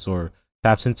subconscious or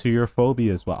taps into your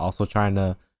phobias, but also trying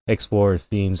to explore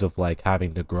themes of like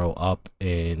having to grow up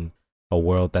in a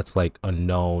world that's like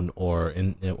unknown or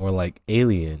like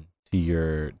alien to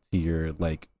your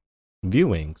like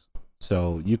viewings.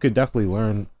 So you could definitely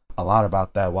learn a lot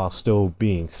about that while still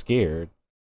being scared.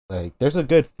 Like, there's a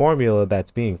good formula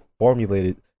that's being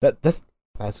formulated. That's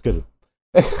good.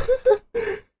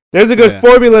 There's a good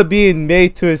formula being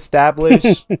made to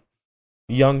establish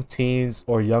young teens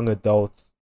or young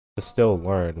adults to still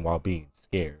learn while being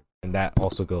scared. And that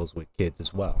also goes with kids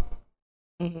as well.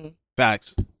 Mm-hmm.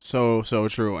 Facts. So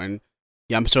true. And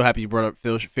yeah, I'm so happy you brought up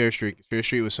Fear Street. Fear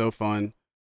Street was so fun.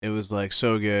 It was like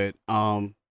so good.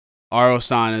 R.L.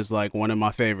 Stine is like one of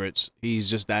my favorites. He's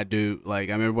just that dude. Like,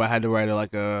 I remember I had to write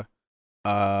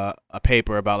a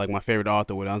paper about like my favorite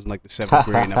author when I was in like the 7th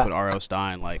grade, and I put R.L.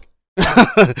 Stine. Like,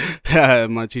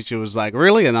 my teacher was like,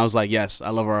 "Really?" And I was like, "Yes, I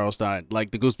love R.L. Stine."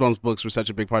 Like, the Goosebumps books were such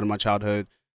a big part of my childhood.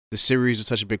 The series was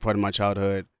such a big part of my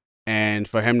childhood. And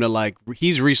for him to like,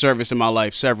 he's resurfaced in my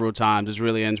life several times. It's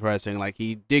really interesting. Like,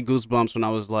 he did Goosebumps when I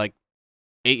was like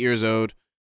 8 years old,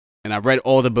 and I read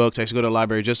all the books. I used to go to the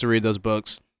library just to read those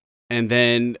books. And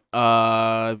then,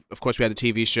 of course, we had a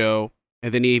TV show.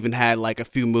 And then he even had like a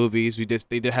few movies.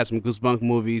 They did have some Goosebumps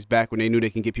movies back when they knew they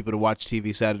can get people to watch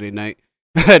TV Saturday night.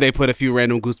 They put a few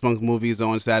random Goosebumps movies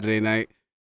on Saturday night.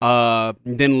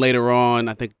 Then later on,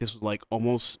 I think this was like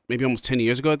almost 10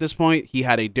 years ago at this point, he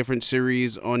had a different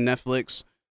series on Netflix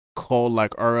called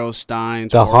like R.L.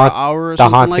 Stine's Horror Hour or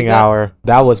something like that. The Haunting Hour.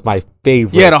 That was my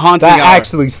favorite. Yeah, the Haunting Hour. That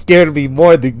actually scared me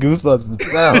more than Goosebumps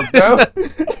themselves, bro.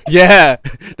 Yeah,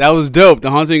 that was dope. The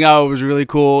Haunting Hour was really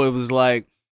cool. It was like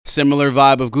similar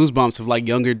vibe of Goosebumps of like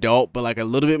younger adult, but like a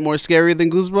little bit more scary than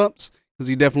Goosebumps. Because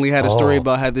he definitely had a story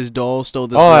about how this doll stole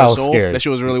this girl's soul. Scared. That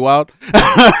shit was really wild.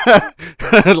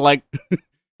 Like,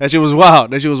 that shit was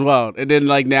wild. And then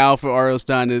like now for R.L.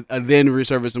 Stine to then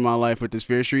resurface in my life with this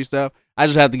Fear Street stuff, I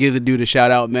just have to give the dude a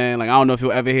shout out, man. Like, I don't know if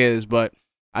he'll ever hear this, but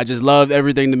I just love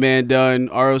everything the man done.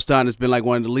 R.L. Stine has been like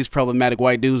one of the least problematic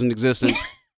white dudes in existence.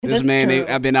 This man,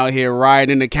 I've been out here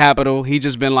riding the Capitol. He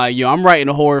just been like, yo, I'm writing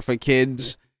a horror for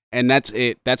kids. And that's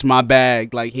it. That's my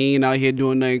bag. Like, he ain't out here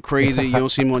doing nothing crazy. You don't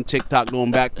see him on TikTok doing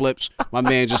backflips. My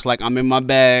man just like, I'm in my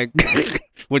bag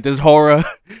with this horror.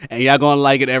 And y'all gonna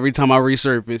like it every time I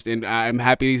resurface. And I'm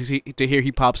happy to hear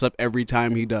he pops up every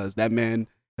time he does. That man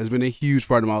has been a huge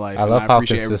part of my life. I love how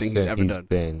consistent he's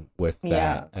been with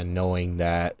that. And knowing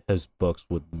that his books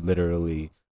would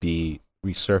literally be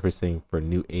resurfacing for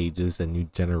new ages and new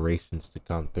generations to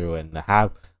come through. And to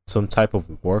have some type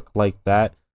of work like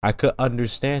that, I could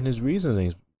understand his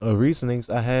reasonings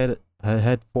ahead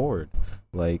forward.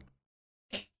 Like,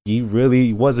 he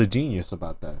really was a genius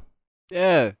about that.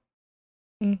 Yeah.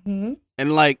 Mm-hmm.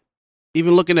 And like,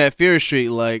 even looking at Fear Street,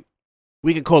 like,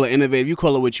 we can call it innovative. You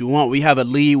call it what you want. We have a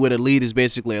lead where the lead is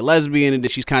basically a lesbian and that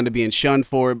she's kind of being shunned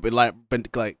for it, but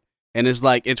and it's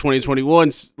like in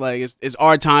 2021, like it's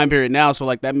our time period now, so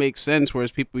like that makes sense.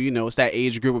 Whereas people, you know, it's that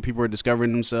age group where people are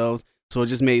discovering themselves. So it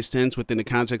just made sense within the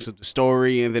context of the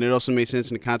story, and then it also made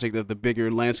sense in the context of the bigger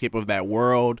landscape of that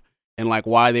world and like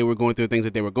why they were going through things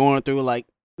that they were going through. Like,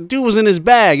 dude was in his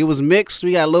bag. It was mixed.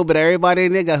 We got a little bit of everybody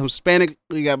in there. Got Hispanic.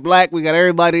 We got black. We got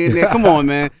everybody in there. Come on,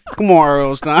 man. Come on,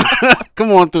 R.L. Stine.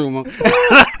 Come on through, man.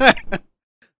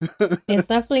 It's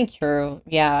definitely true.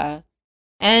 Yeah.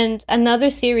 And another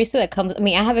series too that comes. I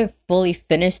mean, I haven't fully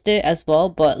finished it as well,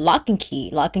 but Lock and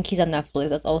Key. Lock and Key's on Netflix.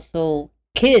 That's also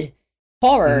kid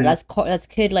horror. Mm-hmm. That's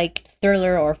kid like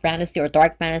thriller or fantasy or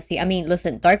dark fantasy. I mean,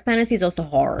 listen, dark fantasy is also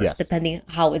horror, depending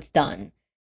how it's done.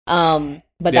 But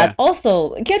that's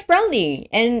also kid friendly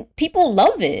and people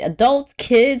love it. Adults,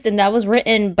 kids, and that was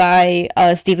written by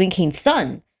Stephen King's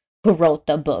son, who wrote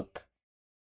the book.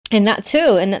 And that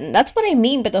too, and that's what I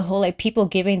mean by the whole like people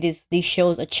giving these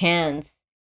shows a chance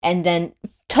and then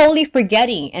totally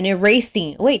forgetting and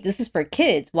erasing. Wait, this is for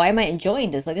kids. Why am I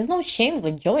enjoying this? Like, there's no shame of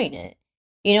enjoying it.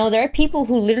 You know, there are people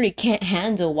who literally can't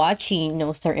handle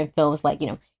watching, certain films like,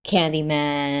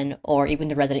 Candyman or even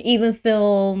the Resident Evil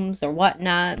films or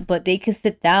whatnot, but they could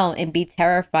sit down and be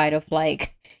terrified of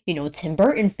like, Tim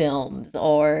Burton films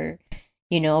or,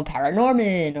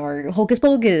 Paranorman or Hocus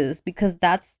Pocus, because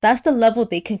that's the level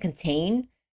they can contain.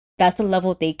 That's the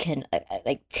level they can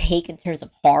like take in terms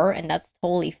of horror, and that's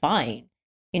totally fine.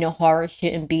 Horror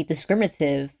shouldn't be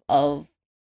discriminative of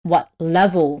what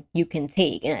level you can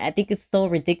take. And I think it's so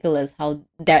ridiculous how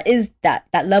there is that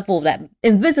level, that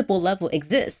invisible level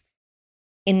exists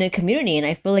in the community. And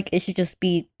I feel like it should just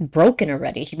be broken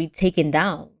already. It should be taken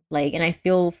down. Like, and I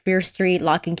feel Fear Street,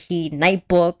 Lock and Key, Night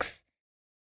Books,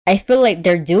 I feel like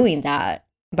they're doing that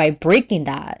by breaking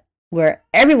that, where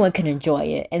everyone can enjoy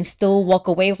it and still walk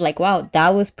away with like, wow,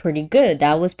 that was pretty good.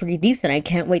 That was pretty decent. I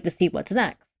can't wait to see what's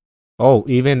next. Oh,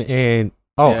 even in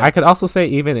I could also say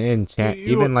even in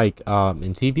even like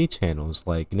in TV channels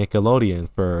like Nickelodeon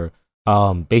for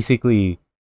basically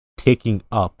picking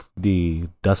up the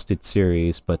Dusted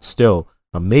series, but still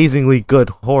amazingly good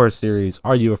horror series,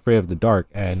 Are You Afraid of the Dark,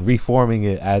 and reforming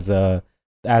it as a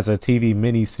TV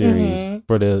miniseries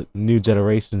for the new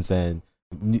generations and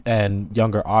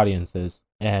younger audiences.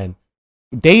 And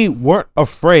they weren't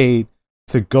afraid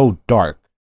to go dark,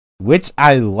 which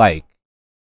I like.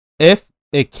 If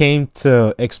it came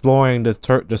to exploring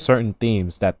the certain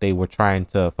themes that they were trying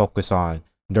to focus on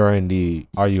during the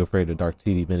Are You Afraid of the Dark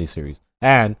TV miniseries.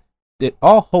 And it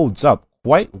all holds up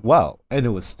quite well. And it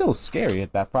was still scary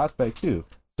at that prospect too.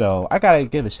 So I gotta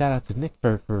give a shout out to Nick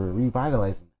for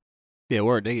revitalizing. Yeah,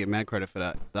 word. They get mad credit for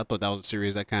that. I thought that was a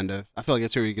series that I feel like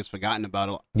that series gets forgotten about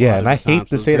a lot. Yeah, and I hate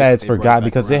to say that it's forgotten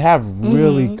because they have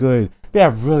really good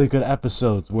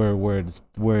episodes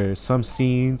where some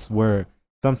scenes were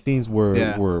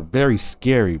very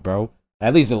scary, bro.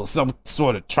 At least it was some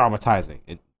sort of traumatizing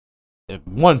at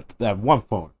one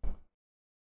point.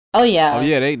 Oh yeah. Oh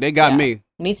yeah, they got me.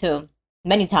 Me too.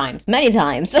 Many times. Many I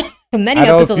don't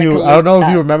episodes. know if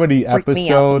you remember the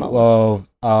episode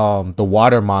of the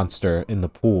water monster in the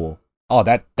pool. Oh,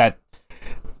 the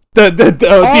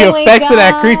effects of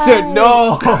that creature.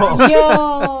 No.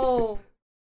 Yo.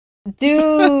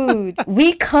 Dude,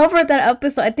 we covered that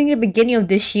episode, I think, at the beginning of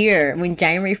this year when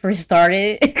January first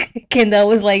started. Kendall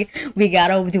was like, we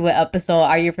gotta do an episode,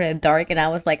 Are You Afraid of the Dark? And I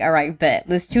was like, all right, bet.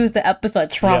 Let's choose the episode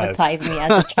that traumatized me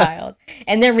as a child.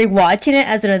 And then rewatching it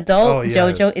as an adult,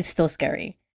 JoJo, it's still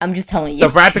scary. I'm just telling you. The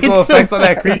practical effects on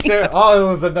that creature, it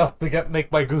was enough to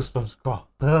make my goosebumps crawl.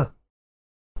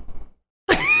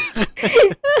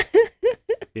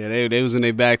 Yeah, they was in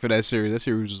their bag for that series. That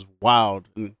series was wild.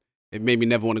 And it made me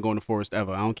never want to go in the forest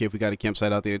ever. I don't care if we got a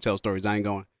campsite out there to tell stories. I ain't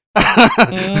going.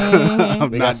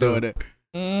 I'm not doing it.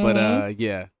 But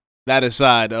yeah, that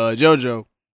aside, JoJo,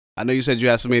 I know you said you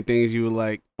had so many things you were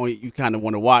like, you kind of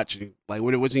want to watch. Like,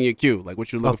 what's in your queue? Like,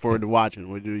 what you're looking forward to watching?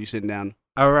 What are you sitting down?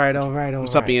 All right.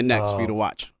 What's up in your next for you to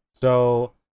watch?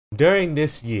 So during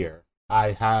this year,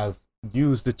 I have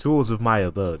used the tools of my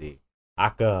ability,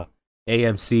 aka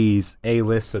AMC's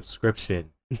A-list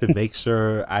subscription, to make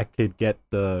sure I could get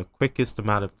the quickest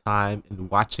amount of time in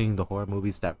watching the horror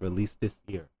movies that released this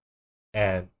year.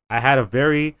 And I had a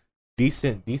very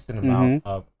decent amount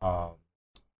of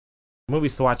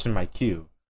movies to watch in my queue.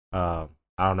 I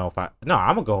don't know if I'm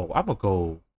gonna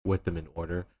go with them in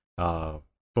order.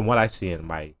 From what I see in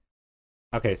my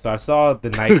so I saw The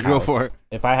Night House. Go for it.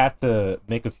 If I have to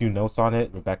make a few notes on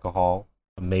it, Rebecca Hall,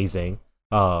 amazing.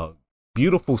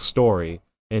 Beautiful story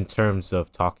in terms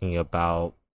of talking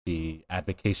about the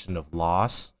advocation of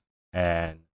loss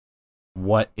and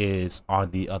what is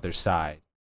on the other side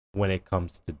when it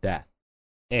comes to death.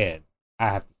 And I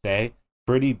have to say,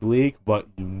 pretty bleak but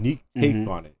unique take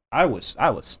on it. I was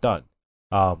stunned.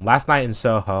 Last Night in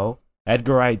Soho,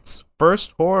 Edgar Wright's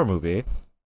first horror movie,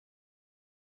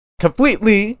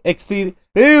 completely exceeded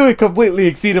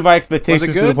my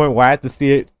expectations to the point where I had to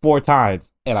see it 4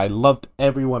 times, and I loved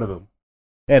every one of them.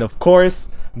 And of course,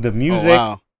 the music. Oh,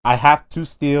 wow. I have to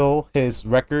steal his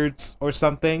records or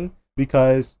something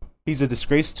because he's a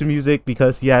disgrace to music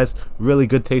because he has really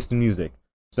good taste in music.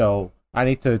 So I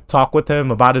need to talk with him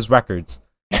about his records.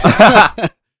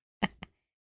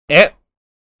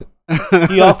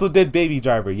 He also did Baby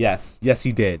Driver. Yes,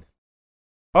 he did.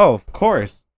 Oh, of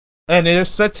course. And there's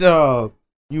such a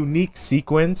unique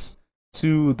sequence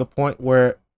to the point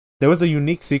where there was a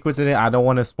unique sequence in it. I don't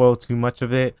want to spoil too much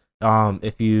of it.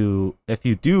 If you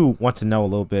do want to know a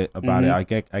little bit about it,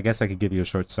 I guess I could give you a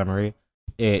short summary.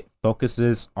 It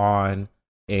focuses on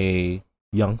a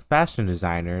young fashion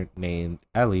designer named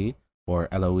Ellie or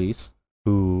Eloise,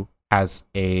 who has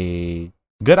a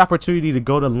good opportunity to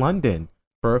go to London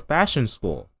for a fashion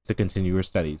school to continue her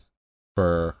studies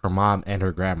for her mom and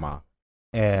her grandma.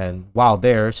 And while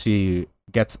there, she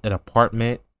gets an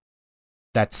apartment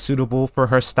that's suitable for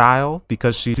her style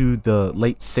because she's to the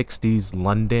late 60s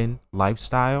London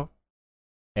lifestyle.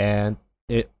 And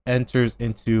it enters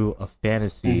into a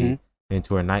fantasy,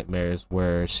 into her nightmares,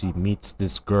 where she meets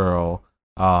this girl.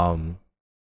 I'm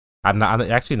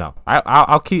actually no.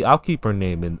 I'll keep her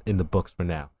name in the books for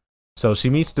now. So she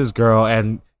meets this girl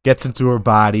and gets into her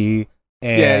body,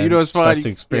 and it's funny. starts to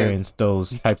experience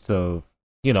those types of,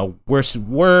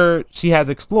 where she has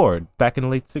explored back in the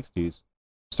late 60s.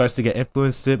 Starts to get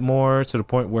influenced it more to the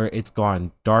point where it's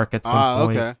gone dark at some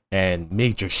point, and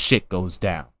major shit goes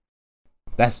down.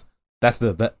 That's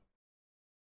the.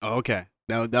 Oh, okay.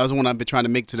 That was the one I've been trying to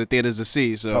make to the theaters to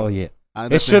see. So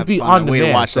it should be on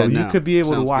demand, so you could be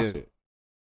able to watch it.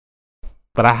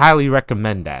 But I highly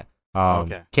recommend that.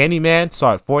 Candyman,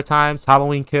 saw it 4 times.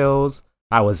 Halloween Kills,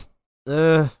 I was,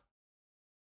 it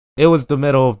was the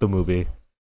middle of the movie.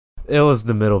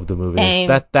 Same.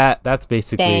 That's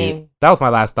basically Same. That was my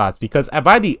last thoughts, because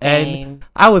by the end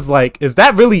I was like, is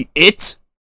that really it?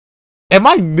 Am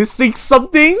I missing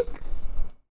something?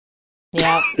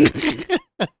 Yep.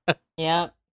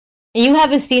 Yep. You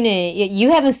haven't seen it.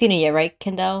 You haven't seen it yet, right,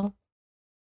 Kendall?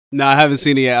 No, I haven't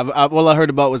seen it yet. All I heard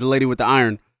about was the lady with the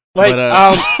iron. And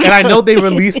I know they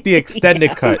released the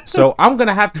extended cut, so I'm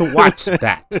gonna have to watch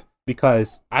that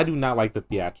because I do not like the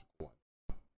theatrical one.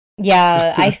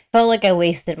 Yeah, I felt like I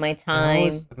wasted my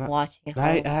time watching.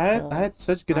 I had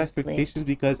such good expectations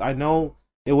because I know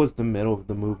it was the middle of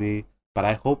the movie, but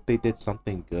I hope they did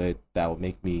something good that would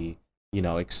make me,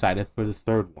 excited for the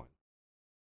third one.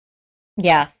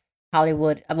 Yes,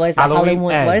 Hollywood. What is it? Halloween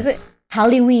Hollywood. What is it?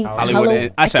 Halloween.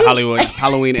 I said Hollywood.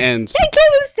 Halloween ends. I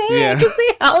can't say it. I can say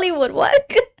Hollywood.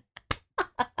 What?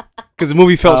 Because the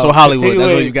movie felt so Hollywood.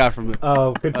 That's what you got from it.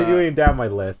 Continuing down my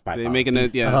list. They're making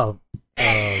it. Yeah.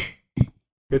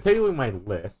 Continuing my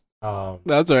list.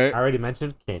 That's all right. I already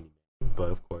mentioned Candyman, but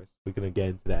of course we're gonna get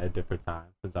into that at a different time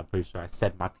since I'm pretty sure I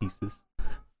said my pieces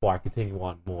before I continue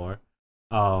on more.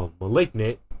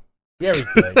 Malignant, very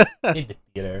good in the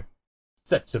theater.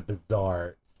 Such a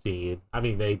bizarre scene. I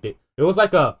mean, it was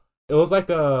like a.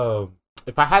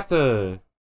 If I had to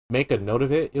make a note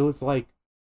of it, it was like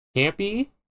campy,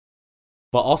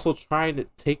 but also trying to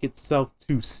take itself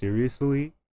too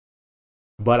seriously.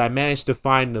 But I managed to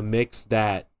find the mix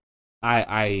that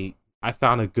I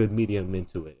found a good medium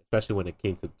into it, especially when it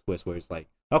came to the twist where it's like,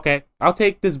 okay, I'll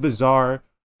take this bizarre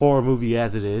horror movie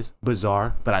as it is,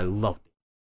 bizarre, but I loved it.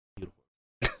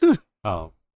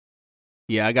 Beautiful.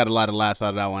 Yeah, I got a lot of laughs out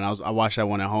of that one. I watched that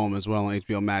one at home as well on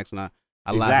HBO Max, and I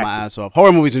laughed my ass off.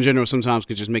 Horror movies in general sometimes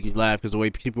can just make you laugh because the way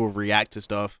people react to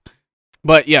stuff.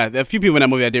 But yeah, a few people in that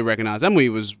movie I did recognize. That movie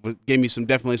gave me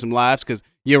definitely some laughs because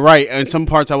you're right. In some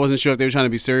parts I wasn't sure if they were trying to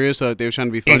be serious or if they were trying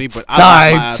to be funny. It's but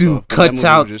time to cut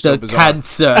out the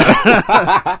cancer.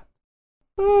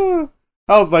 That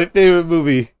was my favorite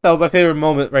movie. That was my favorite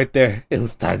moment right there. It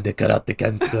was time to cut out the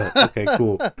cancer. Okay,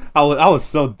 cool. I was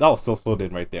so sold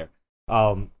in right there.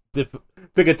 To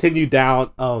continue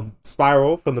down,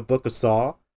 Spiral from the Book of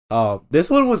Saw. This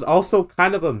one was also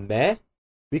kind of a meh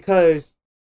because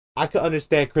I could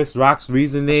understand Chris Rock's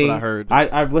reasoning. That's what I heard.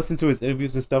 I've listened to his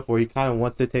interviews and stuff where he kind of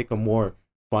wants to take a more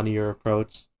funnier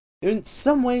approach. In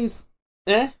some ways,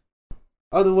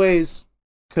 other ways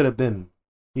could have been,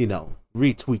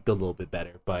 retweaked a little bit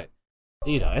better. But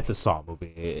it's a Saw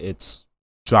movie. It's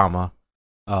drama.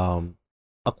 A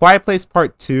Quiet Place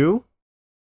Part 2.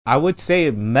 I would say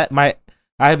it met my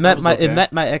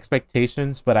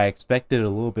expectations, but I expected a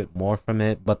little bit more from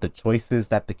it. But the choices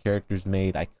that the characters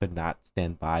made, I could not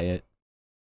stand by it.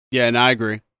 Yeah, and I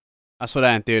agree. I saw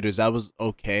that in theaters. That was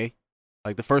okay.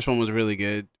 Like the first one was really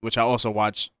good, which I also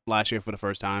watched last year for the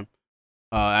first time.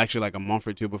 Actually, like a month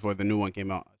or two before the new one came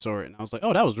out, I saw it, and I was like,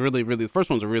 "Oh, that was really, really." The first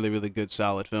one's a really, really good,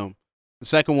 solid film. The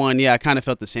second one, yeah, I kind of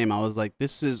felt the same. I was like,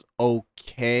 "This is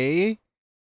okay."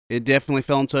 It definitely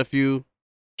fell into a few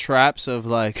traps of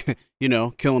like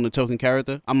killing the token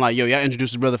character. I'm like, yo, y'all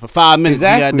introduced his brother for 5 minutes.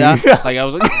 Exactly. You gotta die. Like I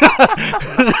was like,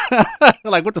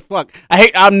 like what the fuck?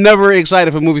 I'm never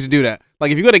excited for movies to do that.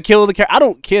 Like if you're gonna kill the character, I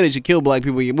don't care that you kill black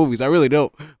people in your movies. I really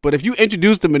don't. But if you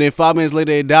introduce them and then 5 minutes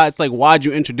later they die, it's like, why'd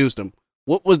you introduce them?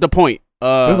 What was the point? It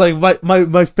was like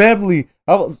my family.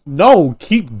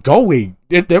 Keep going.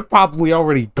 They're probably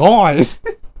already gone.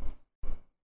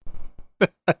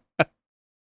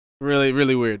 Really,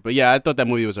 really weird. But yeah, I thought that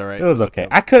movie was alright. It was okay.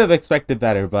 I could have expected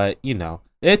better, but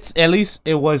it's at least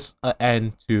it was an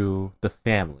end to the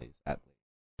families at least.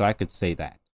 So I could say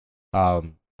that.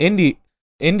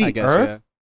 In the I guess, Earth,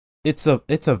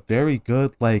 it's a very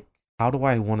good, like, how do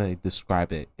I want to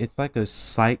describe it? It's like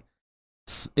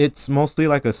it's mostly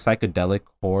like a psychedelic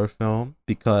horror film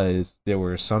because there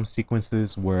were some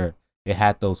sequences where it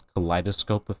had those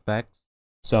kaleidoscope effects.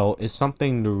 So it's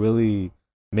something to really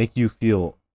make you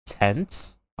feel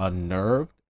tense,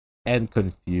 unnerved, and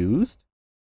confused.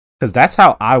 Because that's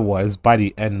how I was by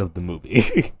the end of the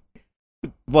movie.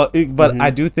 But I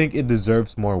do think it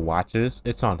deserves more watches.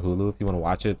 It's on Hulu if you want to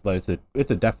watch it, but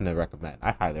it's a definite recommend.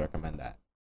 I highly recommend that.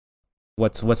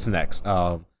 What's next?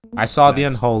 I saw The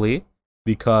Unholy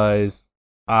because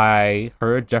I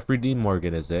heard Jeffrey Dean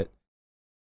Morgan is it.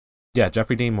 Yeah,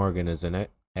 Jeffrey Dean Morgan is in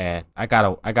it, and I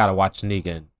gotta watch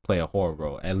Negan play a horror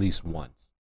role at least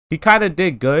once. He kind of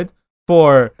did good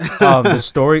for the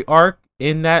story arc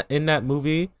in that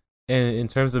movie, and in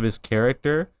terms of his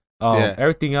character.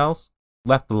 Everything else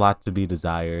left a lot to be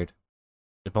desired.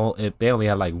 If they only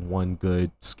had like one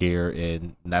good scare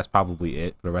in, and that's probably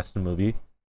it for the rest of the movie.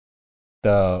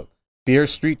 The Fear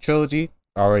Street trilogy,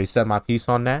 I already said my piece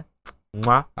on that.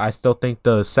 Mwah. I still think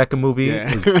the second movie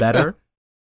is better.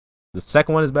 The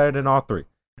second one is better than all three.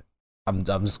 I'm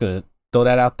just gonna throw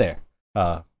that out there.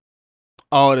 The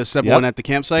second one at the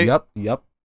campsite. Yep.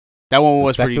 That one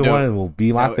was pretty dope. The second one will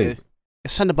be my favorite.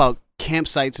 It's something about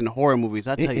campsites and horror movies.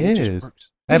 I tell you, it just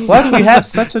works. And plus, we have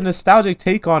such a nostalgic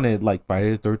take on it, like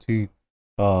Friday the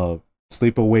 13th,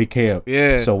 Sleepaway Camp.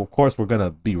 Yeah. So of course we're gonna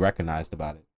be recognized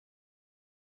about it.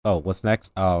 Oh, what's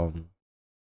next?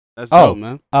 That's dope,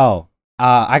 man.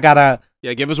 I gotta.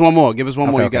 Yeah, give us one more. Give us one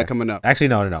more. You got coming up. Actually,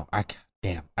 no.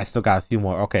 I still got a few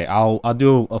more. Okay, I'll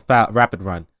do a rapid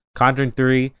run. Conjuring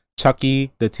 3,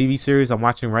 Chucky, the TV series I'm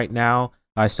watching right now.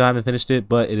 I still haven't finished it,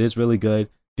 but it is really good.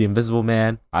 The Invisible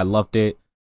Man, I loved it.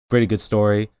 Pretty good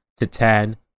story. To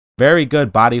 10, very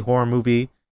good body horror movie.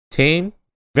 Tame,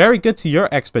 very good to your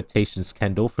expectations,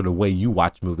 Kendall, for the way you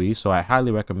watch movies. So I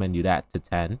highly recommend you that to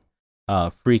 10.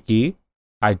 Freaky,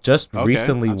 I just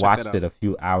recently watched it a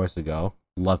few hours ago.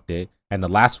 Loved it. And the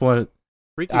last one,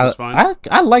 Freaky was fine.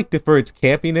 I liked it for its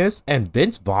campiness. And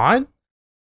Vince Vaughn.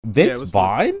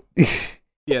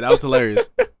 Yeah, that was hilarious.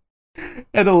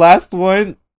 And the last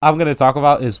one I'm gonna talk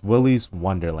about is Willy's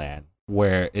Wonderland,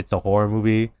 where it's a horror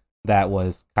movie that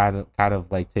was kind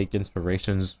of like take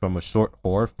inspirations from a short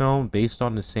horror film based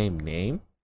on the same name,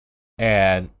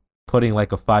 and putting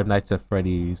like a Five Nights at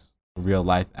Freddy's real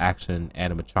life action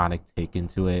animatronic take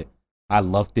into it. I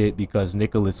loved it because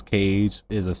Nicolas Cage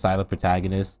is a silent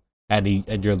protagonist, and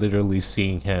you're literally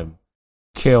seeing him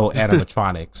kill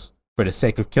animatronics for the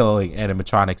sake of killing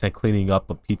animatronics and cleaning up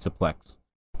a pizzaplex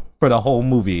for the whole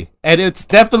movie, and it's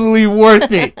definitely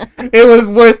worth it.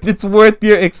 It's worth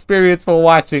your experience for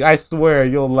watching. I swear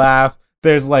you'll laugh.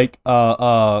 There's like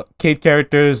kid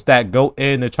characters that go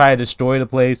in to try to destroy the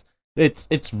place.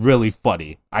 It's really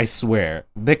funny. I swear.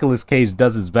 Nicolas Cage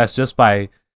does his best just by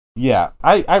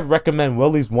I recommend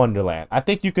Willy's Wonderland. I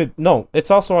think you could it's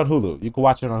also on Hulu. You can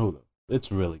watch it on Hulu.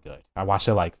 It's really good. I watched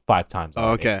it like 5 times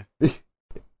already. Okay.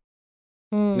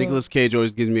 Nicolas Cage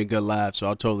always gives me a good laugh, so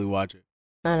I'll totally watch it.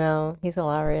 I know, he's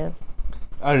hilarious.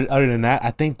 Other than that, I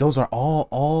think those are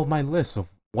all my lists of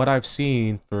what I've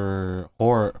seen for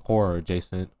horror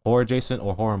adjacent or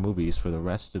horror movies for the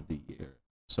rest of the year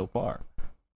so far.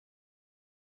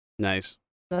 Nice.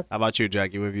 How about you,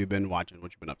 Jackie? What have you been watching?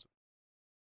 What you been up to?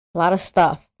 A lot of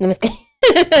stuff. Let's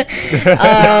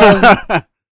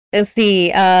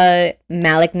see.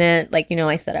 Malignant, like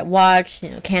I said, I watched.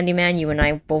 Candyman. You and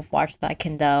I both watched that.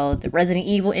 Kendall. The Resident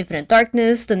Evil: Infinite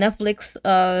Darkness, the Netflix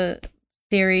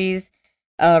series.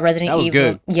 Resident Evil.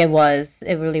 Good. Yeah, it was.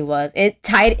 It really was. It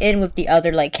tied in with the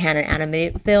other like canon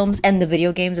animated films and the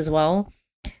video games as well.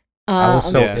 I was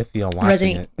so iffy on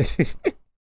watching it.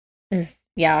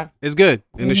 It's good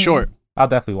and it's short. I'll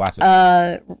definitely watch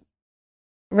it.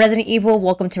 Resident Evil: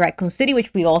 Welcome to Raccoon City,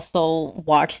 which we also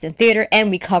watched in theater and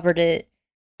we covered it.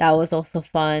 That was also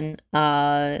fun.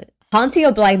 Haunting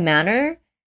of Bly Manor.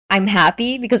 I'm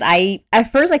happy because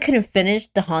at first I couldn't finish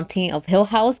The Haunting of Hill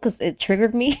House because it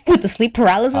triggered me with the sleep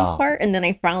paralysis part, and then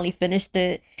I finally finished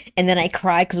it, and then I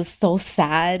cried because it was so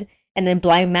sad. And then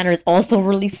Bly Manor is also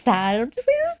really sad. I'm just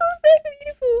like, this is so sad and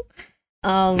beautiful.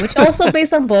 Which also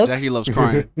based on books. Jackie loves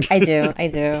crying. I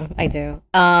do.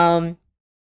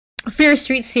 Fear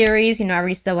Street series, I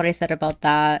already said what I said about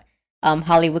that.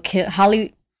 Halloween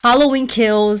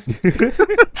Kills.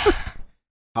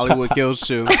 Hollywood Kills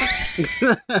too.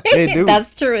 They do.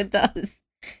 That's true, it does.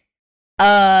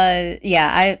 Why?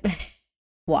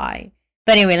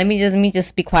 But anyway, let me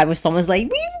just be quiet when someone's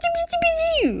like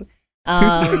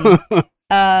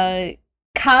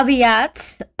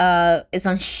Caveat is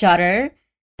on Shudder.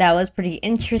 That was pretty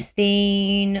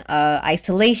interesting.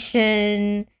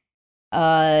 Isolation.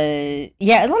 Yeah,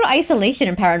 a lot of isolation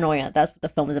and paranoia. That's what the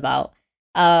film is about.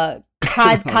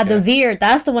 Cadavere,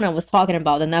 that's the one I was talking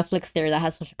about, the Netflix series that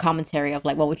has social commentary of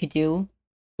like what would you do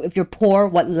if you're poor,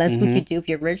 what lens would you do if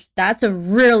you're rich. That's a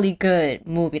really good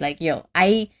movie. Like, yo,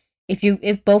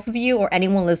 if both of you or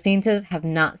anyone listening to this have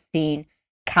not seen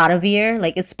Cadavere,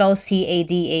 like it's spelled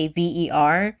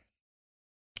Cadaver,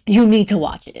 you need to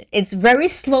watch it. It's very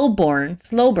slow burn,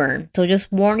 so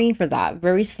just warning for that.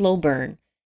 Very slow burn,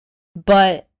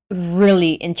 but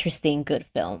really interesting, good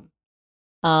film.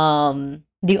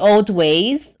 The Old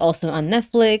Ways, also on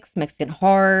Netflix, Mexican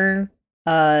horror,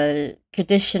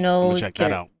 traditional. Check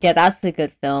that out. Yeah, that's a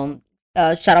good film.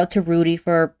 Shout out to Rudy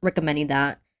for recommending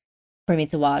that for me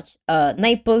to watch.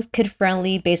 Night Books, kid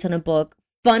friendly, based on a book.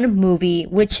 Fun movie,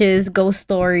 witches, ghost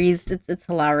stories. It's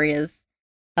hilarious.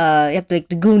 You have the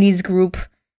Goonies group.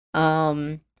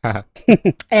 And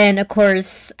of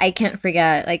course, I can't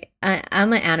forget. Like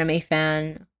I'm an anime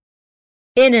fan,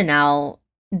 in and out.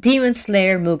 Demon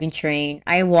Slayer Mugen Train.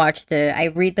 I watched it. I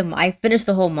finished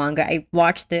the whole manga. I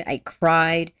watched it. I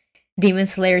cried. Demon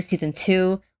Slayer season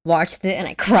 2. Watched it and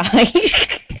I cried.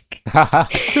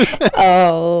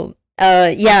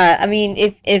 Yeah. I mean,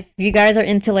 if you guys are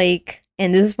into like,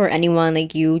 and this is for anyone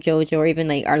like you, Jojo, or even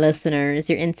like our listeners,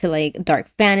 you're into like dark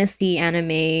fantasy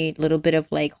anime, little bit of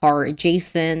like horror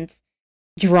adjacent,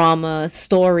 drama,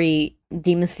 story,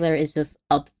 Demon Slayer is just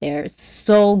up there.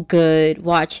 So good.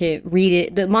 Watch it, read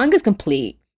it. The manga's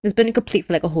complete. It's been complete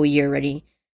for like a whole year already.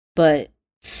 But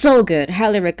so good.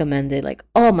 Highly recommended. Like,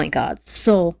 oh my god,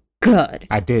 so good.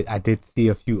 I did see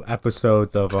a few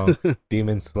episodes of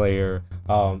Demon Slayer.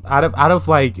 Out of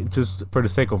like just for the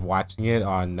sake of watching it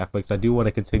on Netflix. I do want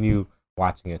to continue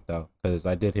watching it though, because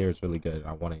I did hear it's really good.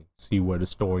 I want to see where the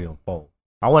story unfolds.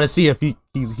 I want to see if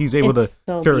he's able to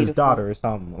cure his daughter or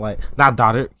something. Like, not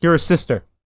daughter, cure his sister.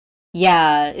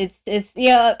 Yeah, it's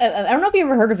yeah. I don't know if you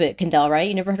ever heard of it, Kendall. Right?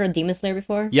 You never heard of Demon Slayer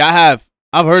before? Yeah, I have.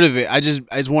 I've heard of it.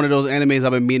 It's one of those animes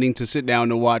I've been meaning to sit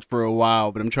down and watch for a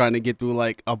while, but I'm trying to get through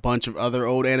like a bunch of other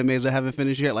old animes I haven't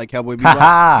finished yet, like Cowboy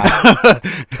Bebop.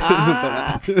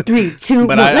 3, 2,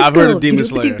 1, I've heard of Demon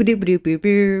Slayer.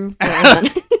 Slayer.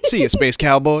 See you, Space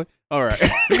Cowboy. All right.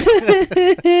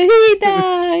 He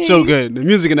died. So good. The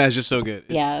music in that is just so good.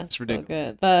 Yeah, it's ridiculous. So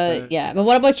good. But yeah, but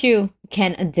what about you,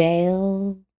 Ken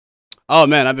Adale? Oh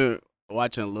man, I've been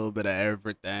watching a little bit of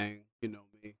everything. You know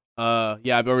me.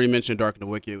 Yeah, I've already mentioned Dark and the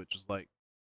Wicked, which was like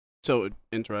so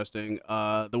interesting.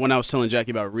 The one I was telling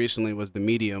Jackie about recently was The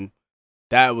Medium.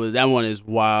 That one is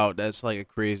wild. That's like a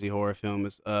crazy horror film.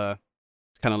 It's kind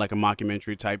of like a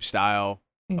mockumentary type style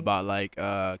about like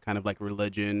kind of like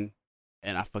religion,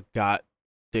 and I forgot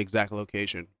the exact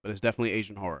location, but it's definitely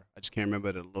Asian horror. I just can't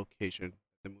remember the location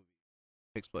the movie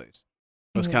takes place.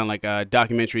 It's kind of like a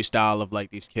documentary style of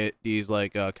like these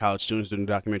like college students doing a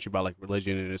documentary about like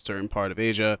religion in a certain part of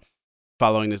Asia,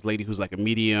 following this lady who's like a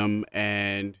medium,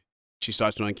 and she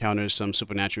starts to encounter some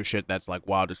supernatural shit that's like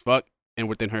wild as fuck and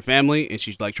within her family, and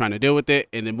she's like trying to deal with it.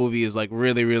 And the movie is like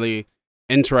really, really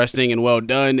interesting and well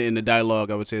done, and the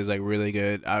dialogue I would say is like really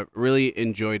good. I really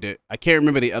enjoyed it. I can't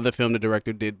remember the other film the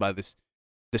director did by the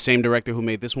same director who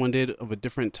made this one did of a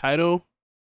different title,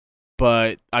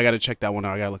 but I gotta check that one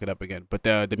out. I gotta look it up again. But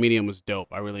the Medium was dope.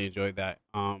 I really enjoyed that.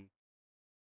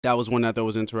 That was one that I thought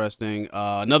was interesting.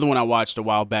 Another one I watched a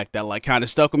while back that like kind of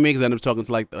stuck with me because I ended up talking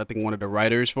to like I think one of the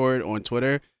writers for it on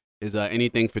Twitter is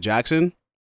Anything for Jackson.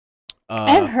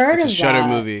 I've heard of that. It's a Shudder that.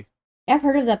 movie. I've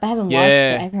heard of that, but I haven't watched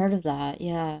it. I've heard of that.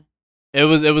 Yeah. It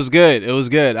was good. It was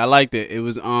good. I liked it. It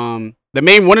was one of the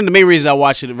main reasons I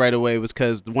watched it right away was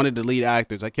because one of the lead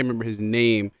actors, I can't remember his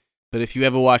name, but if you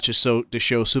ever watch the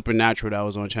show Supernatural that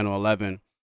was on Channel 11,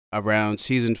 around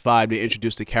season 5 they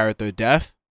introduced the character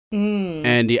Death.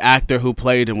 And the actor who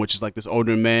played him, which is like this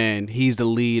older man, he's the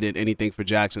lead in Anything for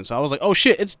Jackson. So I was like, oh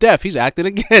shit, it's Death. He's acting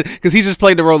again. Because he just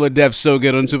played the role of Death so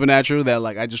good on Supernatural that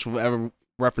like I just ever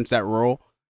reference that role.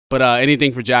 But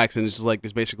Anything for Jackson is just like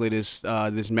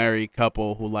this married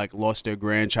couple who like lost their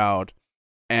grandchild,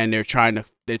 and they're trying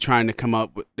to come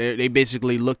up with they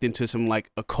basically looked into some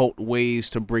like occult ways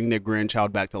to bring their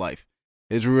grandchild back to life.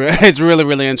 It's really,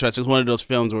 really interesting. It's one of those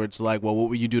films where it's like, well, what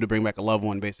would you do to bring back a loved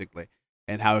one, basically,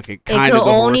 and how it could kind of go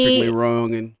horrifically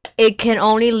wrong. And it can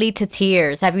only lead to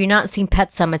tears. Have you not seen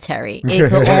Pet Sematary? It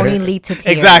could only lead to tears.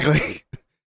 Exactly.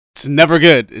 It's never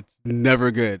good. It's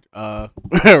never good.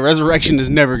 Resurrection is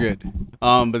never good.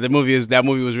 But that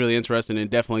movie was really interesting and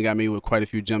definitely got me with quite a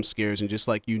few jump scares and just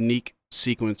like unique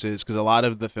sequences because a lot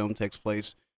of the film takes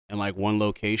place in like one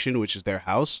location, which is their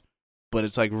house. But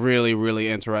it's like really, really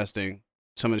interesting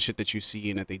some of the shit that you see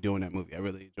and that they do in that movie. I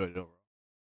really enjoyed it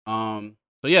overall.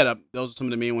 So yeah, those are some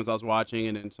of the main ones I was watching,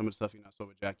 and then some of the stuff I saw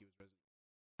with Jackie was.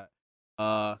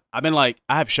 I've been like,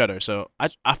 I have Shudder, so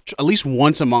at least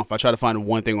once a month I try to find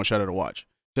one thing on Shudder to watch,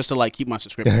 just to like keep my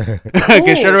subscription.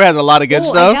 Because Shudder has a lot of good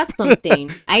stuff. I got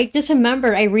something. I just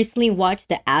remember I recently watched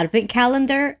the Advent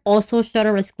Calendar, also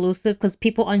Shudder exclusive, because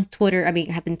people on Twitter,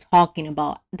 have been talking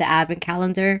about the Advent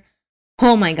Calendar.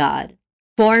 Oh my god,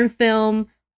 foreign film,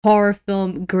 horror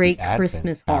film, great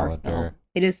Christmas horror film.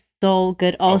 It is so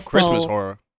good. Also, Christmas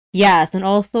horror. Yes, and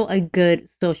also a good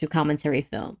social commentary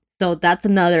film. So that's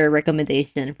another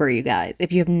recommendation for you guys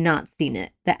if you have not seen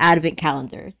it. The Advent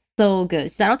Calendar, so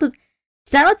good. Shout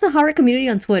out to horror community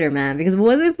on Twitter, man. Because if it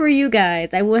wasn't for you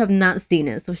guys, I would have not seen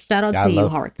it. So shout out to you,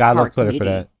 horror. I love Twitter for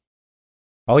that.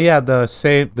 Oh yeah, the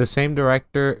same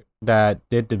director that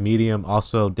did The Medium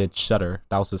also did Shudder.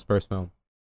 That was his first film.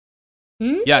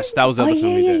 Yes, that was the other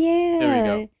film he did. Yeah. There we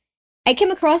go. I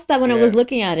came across that when I was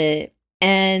looking at it.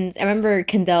 And I remember,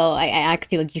 Kendall, I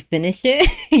asked you, like, did you finish it?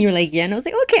 And you were like, yeah. And I was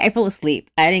like, okay, I fell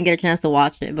asleep. I didn't get a chance to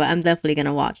watch it, but I'm definitely going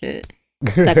to watch it.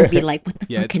 So I could be like, what the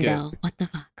fuck, Kendall? Good. What the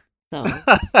fuck? So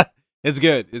It's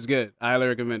good. It's good. I highly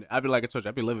recommend it. I'd be like I told you,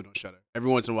 I'd be living on Shudder. Every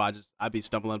once in a while, I'd be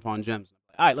stumbling upon gems.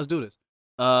 All right, let's do this.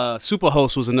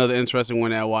 Superhost was another interesting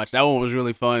one that I watched. That one was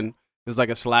really fun. It was like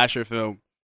a slasher film,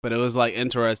 but it was like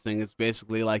interesting. It's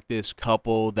basically like this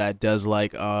couple that does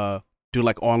like do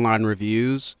like online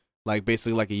reviews. Like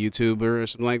basically like a YouTuber or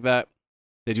something like that.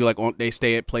 They do like they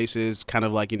stay at places kind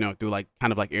of like, through like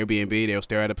kind of like Airbnb. They'll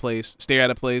stay at a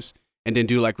place, and then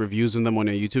do like reviews of them on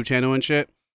their YouTube channel and shit.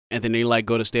 And then they like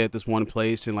go to stay at this one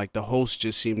place, and like the host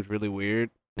just seems really weird,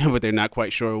 but they're not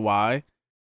quite sure why.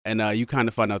 And you kind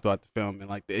of find out throughout the film, and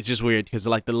like it's just weird because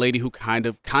like the lady who kind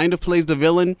of plays the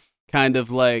villain, kind of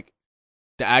like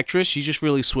the actress, she just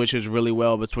really switches really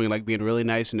well between like being really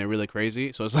nice and then really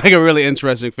crazy. So it's like a really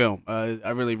interesting film.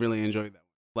 I really enjoyed that.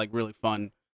 Like really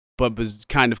fun, but was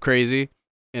kind of crazy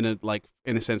in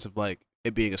a sense of like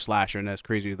it being a slasher, and as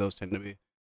crazy as those tend to be.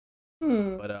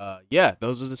 But yeah,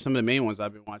 those are some of the main ones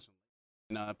I've been watching.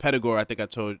 And Pedagore, I don't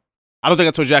think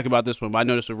I told Jackie about this one, but I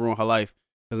know this would ruin her life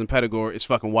because in Pedagore it's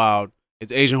fucking wild.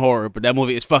 It's Asian horror, but that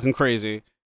movie is fucking crazy.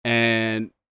 And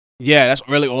yeah, that's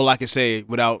really all I can say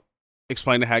without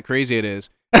explaining how crazy it is.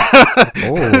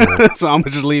 So I'm gonna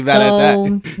just leave that at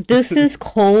that. This is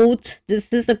cold.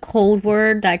 This is a cold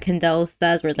word that Kendall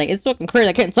says where it's like, it's fucking crazy,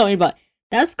 I can't tell you about.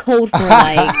 That's code for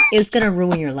like, it's gonna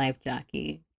ruin your life,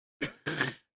 Jackie.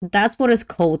 That's what it's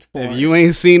code for. If you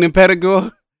ain't seen in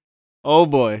Pedagore, oh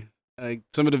boy. Like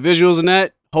some of the visuals in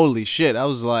that, holy shit. I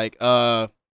was like, damn,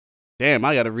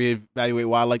 I gotta reevaluate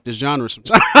why I like this genre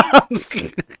sometimes.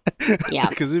 Yeah.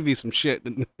 Because it'd be some shit.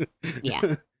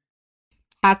 Yeah.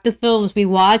 Half the films we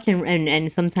watch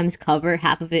and sometimes cover,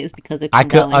 half of it is because of I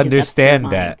could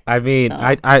understand that. I mean, so,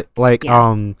 I like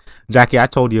Jackie, I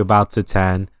told you about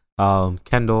Titane.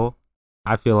 Kendall,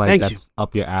 I feel like that's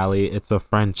up your alley. It's a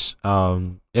French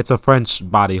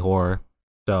body horror.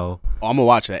 So I'm gonna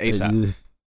watch that ASAP.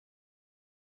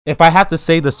 If I have to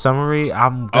say the summary,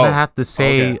 I'm gonna have to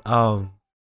say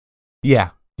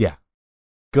yeah.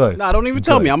 Good. Nah, don't even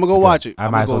tell me. I'm gonna go watch it. I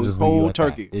might as well just leave you at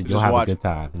turkey. That. You'll have a good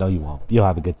time. No, you won't. You'll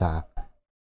have a good time.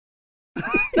 Like,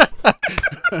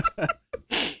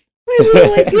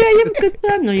 yeah, you have a good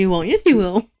time. No, you won't. Yes, you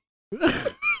will.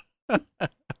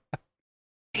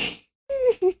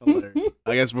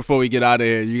 I guess before we get out of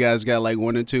here, you guys got like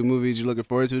 1 or 2 movies you're looking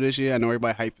forward to this year? I know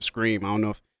everybody hyped for Scream. I don't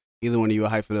know if either one of you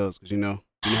are hyped for those because you know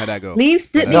how that goes. Leave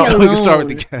Sydney alone. We can start with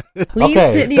the Leave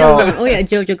Sydney alone. Oh yeah,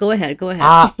 Jojo, go ahead.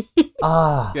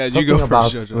 Yeah, you go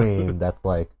about first, Scream. That's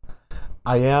like,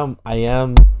 I am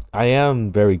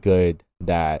very good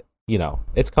that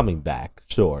it's coming back.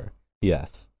 Sure,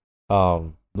 yes.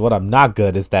 What I'm not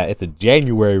good is that it's a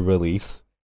January release.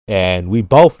 And we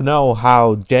both know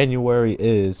how January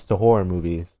is to horror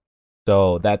movies,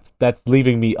 so that's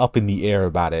leaving me up in the air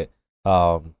about it.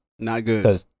 Not good.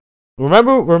 Because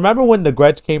remember when The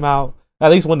Grudge came out?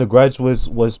 At least when The Grudge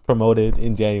was promoted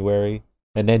in January,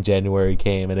 and then January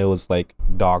came and it was like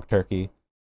dog turkey.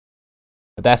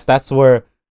 That's where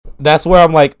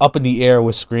I'm like up in the air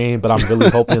with Scream, but I'm really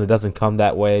hoping it doesn't come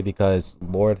that way because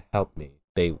Lord help me,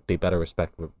 they better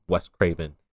respect Wes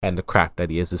Craven and the craft that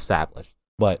he has established.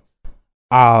 But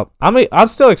I'm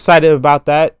still excited about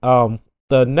that.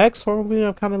 The next horror movie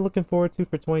I'm kind of looking forward to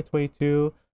for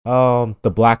 2022,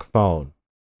 The Black Phone,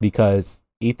 because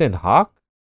Ethan Hawke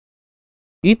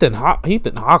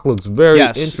looks very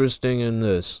interesting in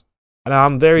this, and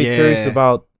I'm very curious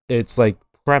about its like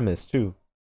premise too.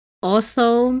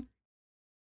 Also,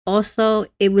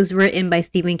 it was written by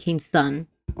Stephen King's son,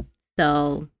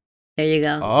 so There you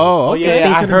go. Oh, Oh okay. yeah,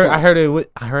 Based I on the heard.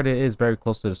 book. I heard it is very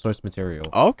close to the source material.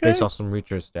 Okay. Based off some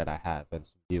research that I have and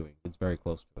some viewing, it's very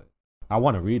close to it. I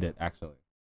want to read it actually.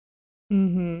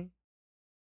 Mm-hmm.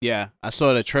 Yeah, I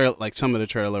saw the trail, like some of the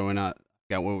trailer when I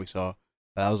got what we saw.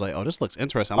 But I was like, oh, this looks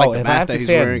interesting. I like the if I have mask to that he's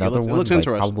say wearing. It another looks, one, it looks like,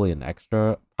 interesting. probably an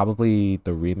extra, probably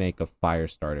the remake of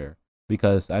Firestarter,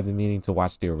 because I've been meaning to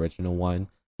watch the original one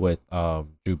with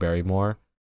Drew Barrymore,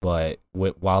 but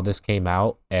while this came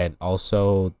out, and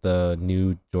also the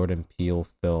new Jordan Peele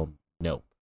film Nope,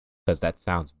 because that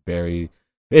sounds very.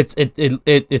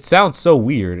 It sounds so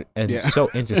weird and so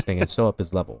interesting and so up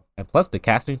his level, and plus the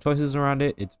casting choices around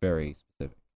it, it's very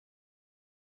specific.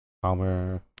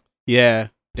 Palmer. Yeah,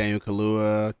 Daniel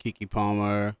Kaluuya, Kiki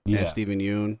Palmer, Yeah. and Stephen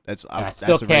Yeun. That's I that's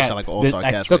still a very can't. sound like an all-star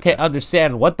I cast. still right can't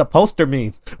understand what the poster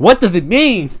means. What does it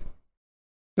mean?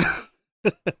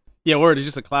 there. Yeah, word. It's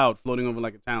just a cloud floating over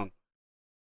like a town.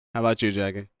 How about you,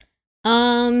 Jackie?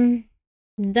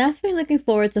 Definitely looking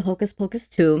forward to Hocus Pocus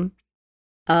 2.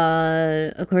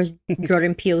 Of course,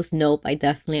 Jordan Peele's Nope. I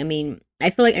mean, I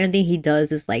feel like anything he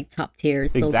does is like top tier.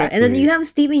 So good. And then Exactly. you have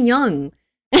Stephen Young.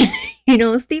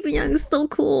 Stephen Young is so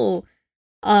cool.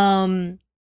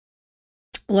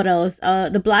 What else?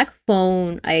 The Black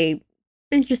Phone. I'm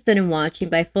interested in watching,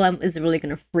 but I feel like it's really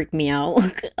gonna freak me out.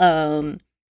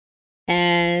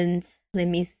 And let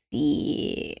me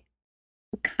see.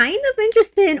 Kind of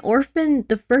interested in Orphan: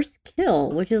 The First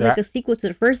Kill, which is like a sequel to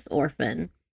the first Orphan.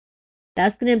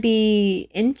 That's gonna be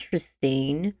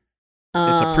interesting.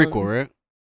 It's a prequel, right?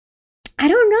 I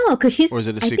don't know, cause Or is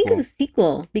it a I think sequel? it's a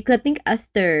sequel because I think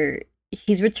Esther,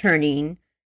 she's returning,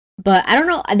 but I don't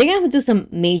know. I think I have to do some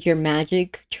major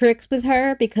magic tricks with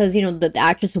her because the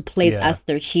actress who plays Yeah.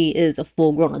 Esther, she is a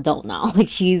full grown adult now. Like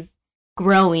she's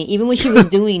growing. Even when she was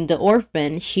doing the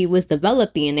Orphan, she was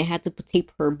developing, and they had to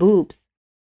tape her boobs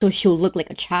so she'll look like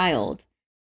a child.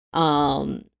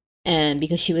 And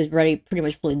because she was pretty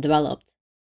much fully developed.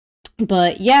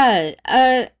 But yeah,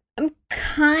 I'm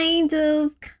kind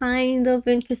of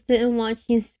interested in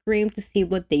watching Scream to see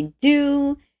what they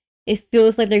do. It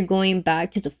feels like they're going back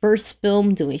to the first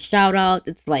film, doing shout out.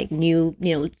 It's like new,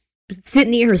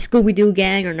 Sydney and her Scooby-Doo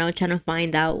gang are now trying to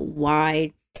find out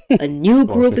why a new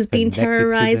group is being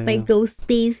terrorized by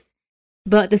Ghostface.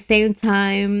 But at the same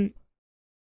time,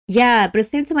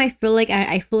 I feel like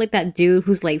I feel like that dude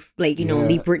who's like leave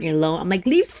Britney alone. I'm like,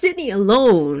 leave Sydney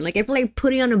alone. Like I feel like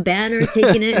putting on a banner,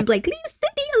 taking it, and be like, leave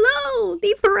Sydney alone,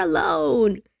 leave her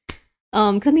alone.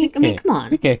 Cause I mean, come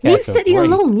on, leave Sydney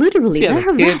alone. Literally, let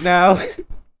her rest. Now.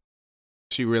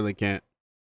 She really can't.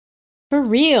 For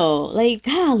real, like,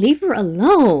 God, leave her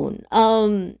alone.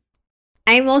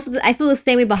 I feel the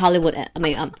same way about Hollywood.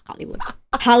 Hollywood.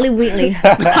 Halloween.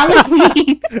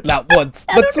 Halloween. Not once,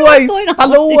 I but don't know what's twice. going on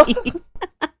Hello. with me.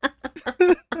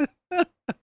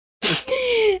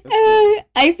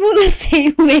 I feel the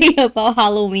same way about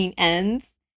Halloween Ends.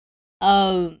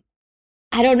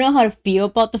 I don't know how to feel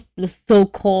about the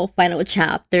so-called final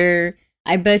chapter.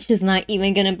 I bet she's not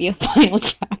even gonna be a final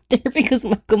chapter because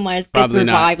Michael Myers gets Probably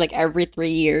not. revived like every 3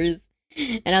 years,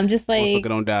 and I'm just like, Motherfucker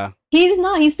don't die. he's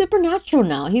not. He's supernatural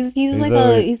now. He's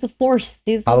a force.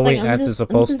 He's just Halloween like, Ends is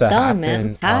supposed to done, happen man.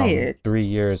 I'm tired. 3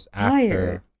 years after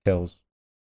Tired. Kills.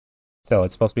 So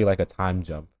it's supposed to be like a time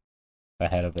jump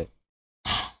ahead of it.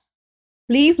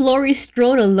 Leave Laurie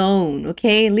Strode alone,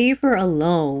 okay? Leave her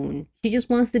alone. She just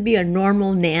wants to be a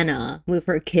normal nana with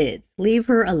her kids. Leave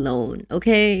her alone,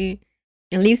 okay?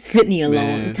 And leave Sydney alone.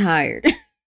 Man. I'm tired.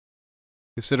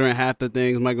 Considering half the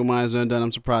things Michael Myers done,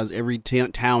 I'm surprised every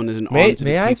town isn't May armed to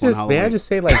the I teeth on just Halloween.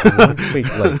 say like one quick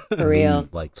For real.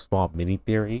 like small mini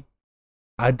theory?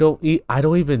 I don't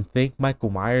even think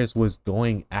Michael Myers was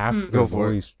going after Go for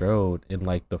Laurie Strode in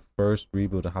like the first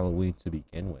reboot of Halloween to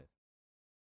begin with.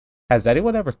 Has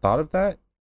anyone ever thought of that?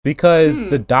 Because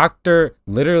the doctor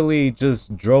literally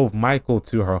just drove Michael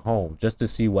to her home just to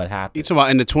see what happened. You talking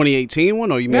about in the 2018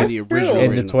 one, or you mean That's the true. original? in the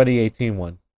original? 2018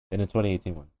 one. In the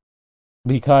 2018 one.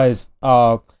 Because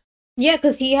Yeah,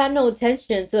 because he had no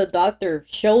attention to the doctor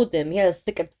showed him. He had a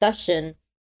sick obsession,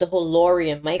 the whole Laurie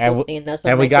and Michael thing. That's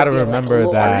why and we Michael gotta being remember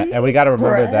like, that. "Laurie? And we gotta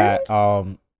remember that.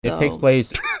 Brent?" It takes No.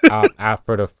 place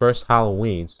after the first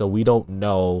Halloween, so we don't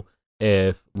know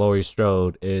if Laurie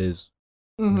Strode is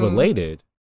Mhm. related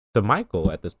to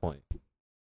Michael at this point.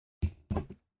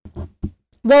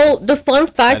 Well, the fun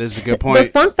fact That is a good The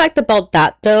point. fun fact about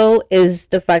that though is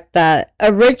the fact that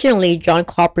originally John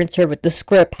Carpenter with the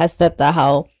script has said that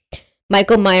how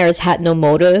Michael Myers had no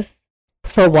motive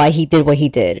for why he did what he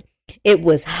did. It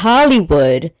was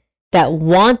Hollywood that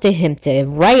wanted him to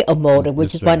write a motive,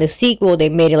 which is why in the sequel they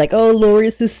made it like, oh,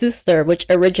 Laurie's his sister, which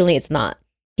originally it's not.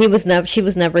 She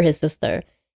was never his sister.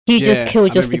 He just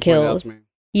kills I just remember the you pointed out kills. to me.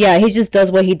 Yeah, he just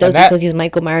does what he does And that- because he's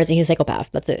Michael Myers and he's a psychopath.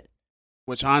 That's it.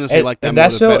 Which honestly, like that and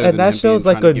that motive show better and than that him shows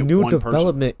being like trying a to get new one person.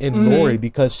 development in Mhm. Lori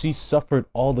because she suffered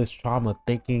all this trauma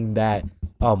thinking that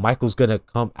Michael's gonna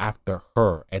come after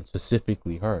her and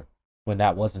specifically her when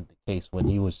that wasn't the case, when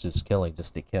he was just killing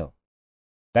just to kill.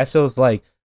 That shows like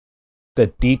the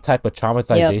deep type of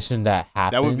traumatization that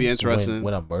happens That would be interesting.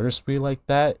 when a murder spree like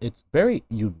that. It's very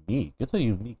unique. It's a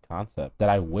unique concept that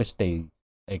I wish they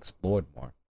explored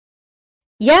more.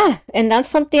 Yeah, and that's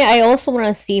something I also want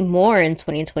to see more in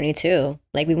 2022.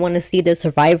 Like, we want to see the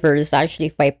survivors actually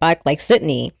fight back, like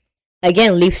Sydney.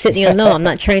 Again, leave Sydney alone. I'm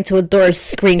not trying to adore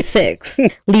Scream 6.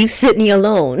 Leave Sydney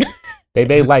alone. They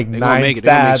made like They're gonna 9 make it.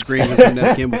 They're gonna make stabs. Scream into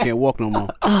that Kimber can't walk no more.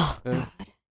 Oh, Yeah. God.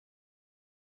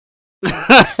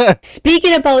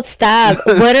 Speaking about Stab,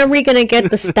 when are we going to get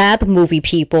the Stab movie,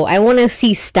 people? I want to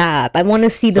see Stab. I want to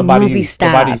see the movie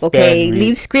Stab, okay?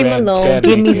 Leave Scream alone.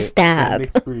 Give me Stab.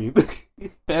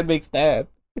 Fan make Stab.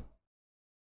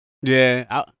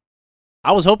 Yeah,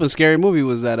 I was hoping Scary Movie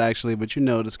was that actually, but you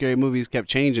know the Scary Movies kept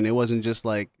changing. It wasn't just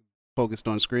like focused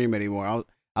on Scream anymore.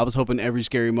 I was hoping every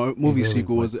Scary Movie really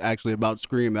sequel was was. actually about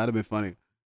Scream. That'd have been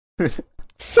funny.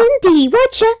 Cindy,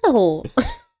 watch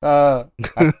out. I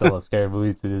still love Scary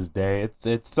Movie to this day. It's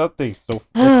something so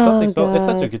it's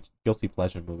such a God. guilty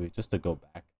pleasure movie just to go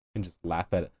back and just laugh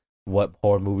at what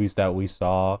horror movies that we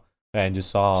saw and just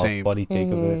saw Same. a funny take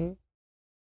of it. Mhm.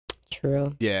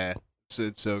 True. Yeah,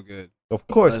 it's so good. Of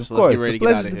course, Let's of course. get ready to It's a get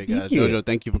out pleasure of to here, be guys. here. Jojo,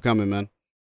 thank you for coming, man.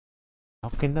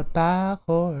 Talking about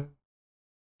horror.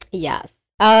 Yes.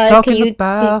 Can Talking you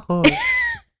about horror.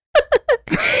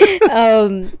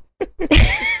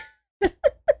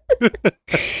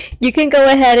 you can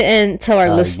go ahead and tell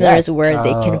our listeners Yes, where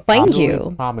they can find I'm really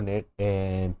you. prominent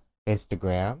in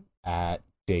Instagram at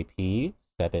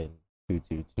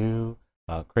JP7222.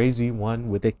 Crazy one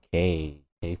with a K.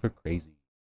 K for crazy.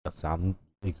 That sound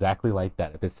exactly like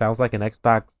that. If it sounds like an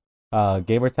Xbox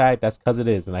gamer tag, that's because it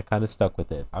is, and I kind of stuck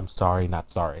with it. I'm sorry, not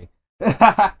sorry.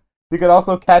 You can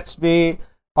also catch me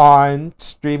on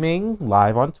streaming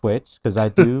live on Twitch because I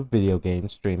do video game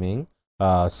streaming.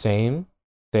 Same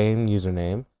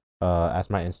username as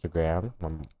my Instagram.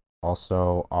 I'm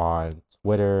also on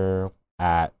Twitter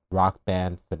at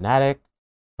rockbandfanatic.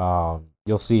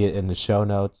 You'll see it in the show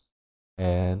notes,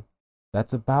 and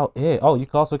that's about it. Oh, you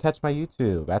can also catch my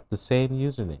YouTube at the same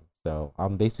username. So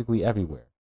I'm basically everywhere.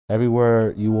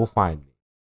 Everywhere you will find me.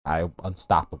 I'm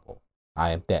unstoppable. I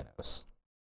am Thanos.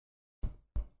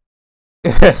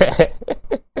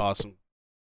 Awesome.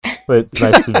 But it's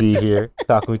nice to be here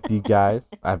talking with you guys.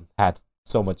 I've had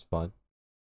so much fun.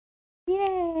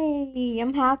 Yay!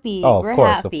 I'm happy. Oh, of We're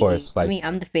course, happy. of course, like, I mean,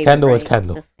 I'm the favorite. Kendall is right?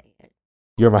 Kendall. Just say it.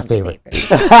 You're my I'm the favorite.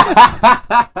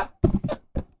 favorite.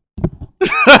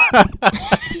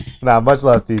 Nah, much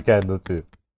love to you, Kendall, too.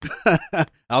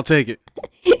 I'll take it.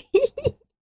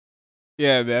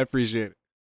 Yeah, man, I appreciate it.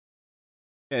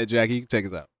 Yeah, Jackie, you can take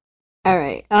us out. All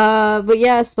right. But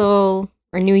yeah, so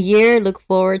our new year, look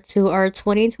forward to our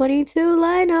 2022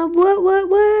 lineup.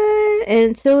 What?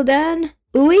 Until then,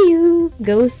 ooh, you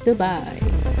goes goodbye.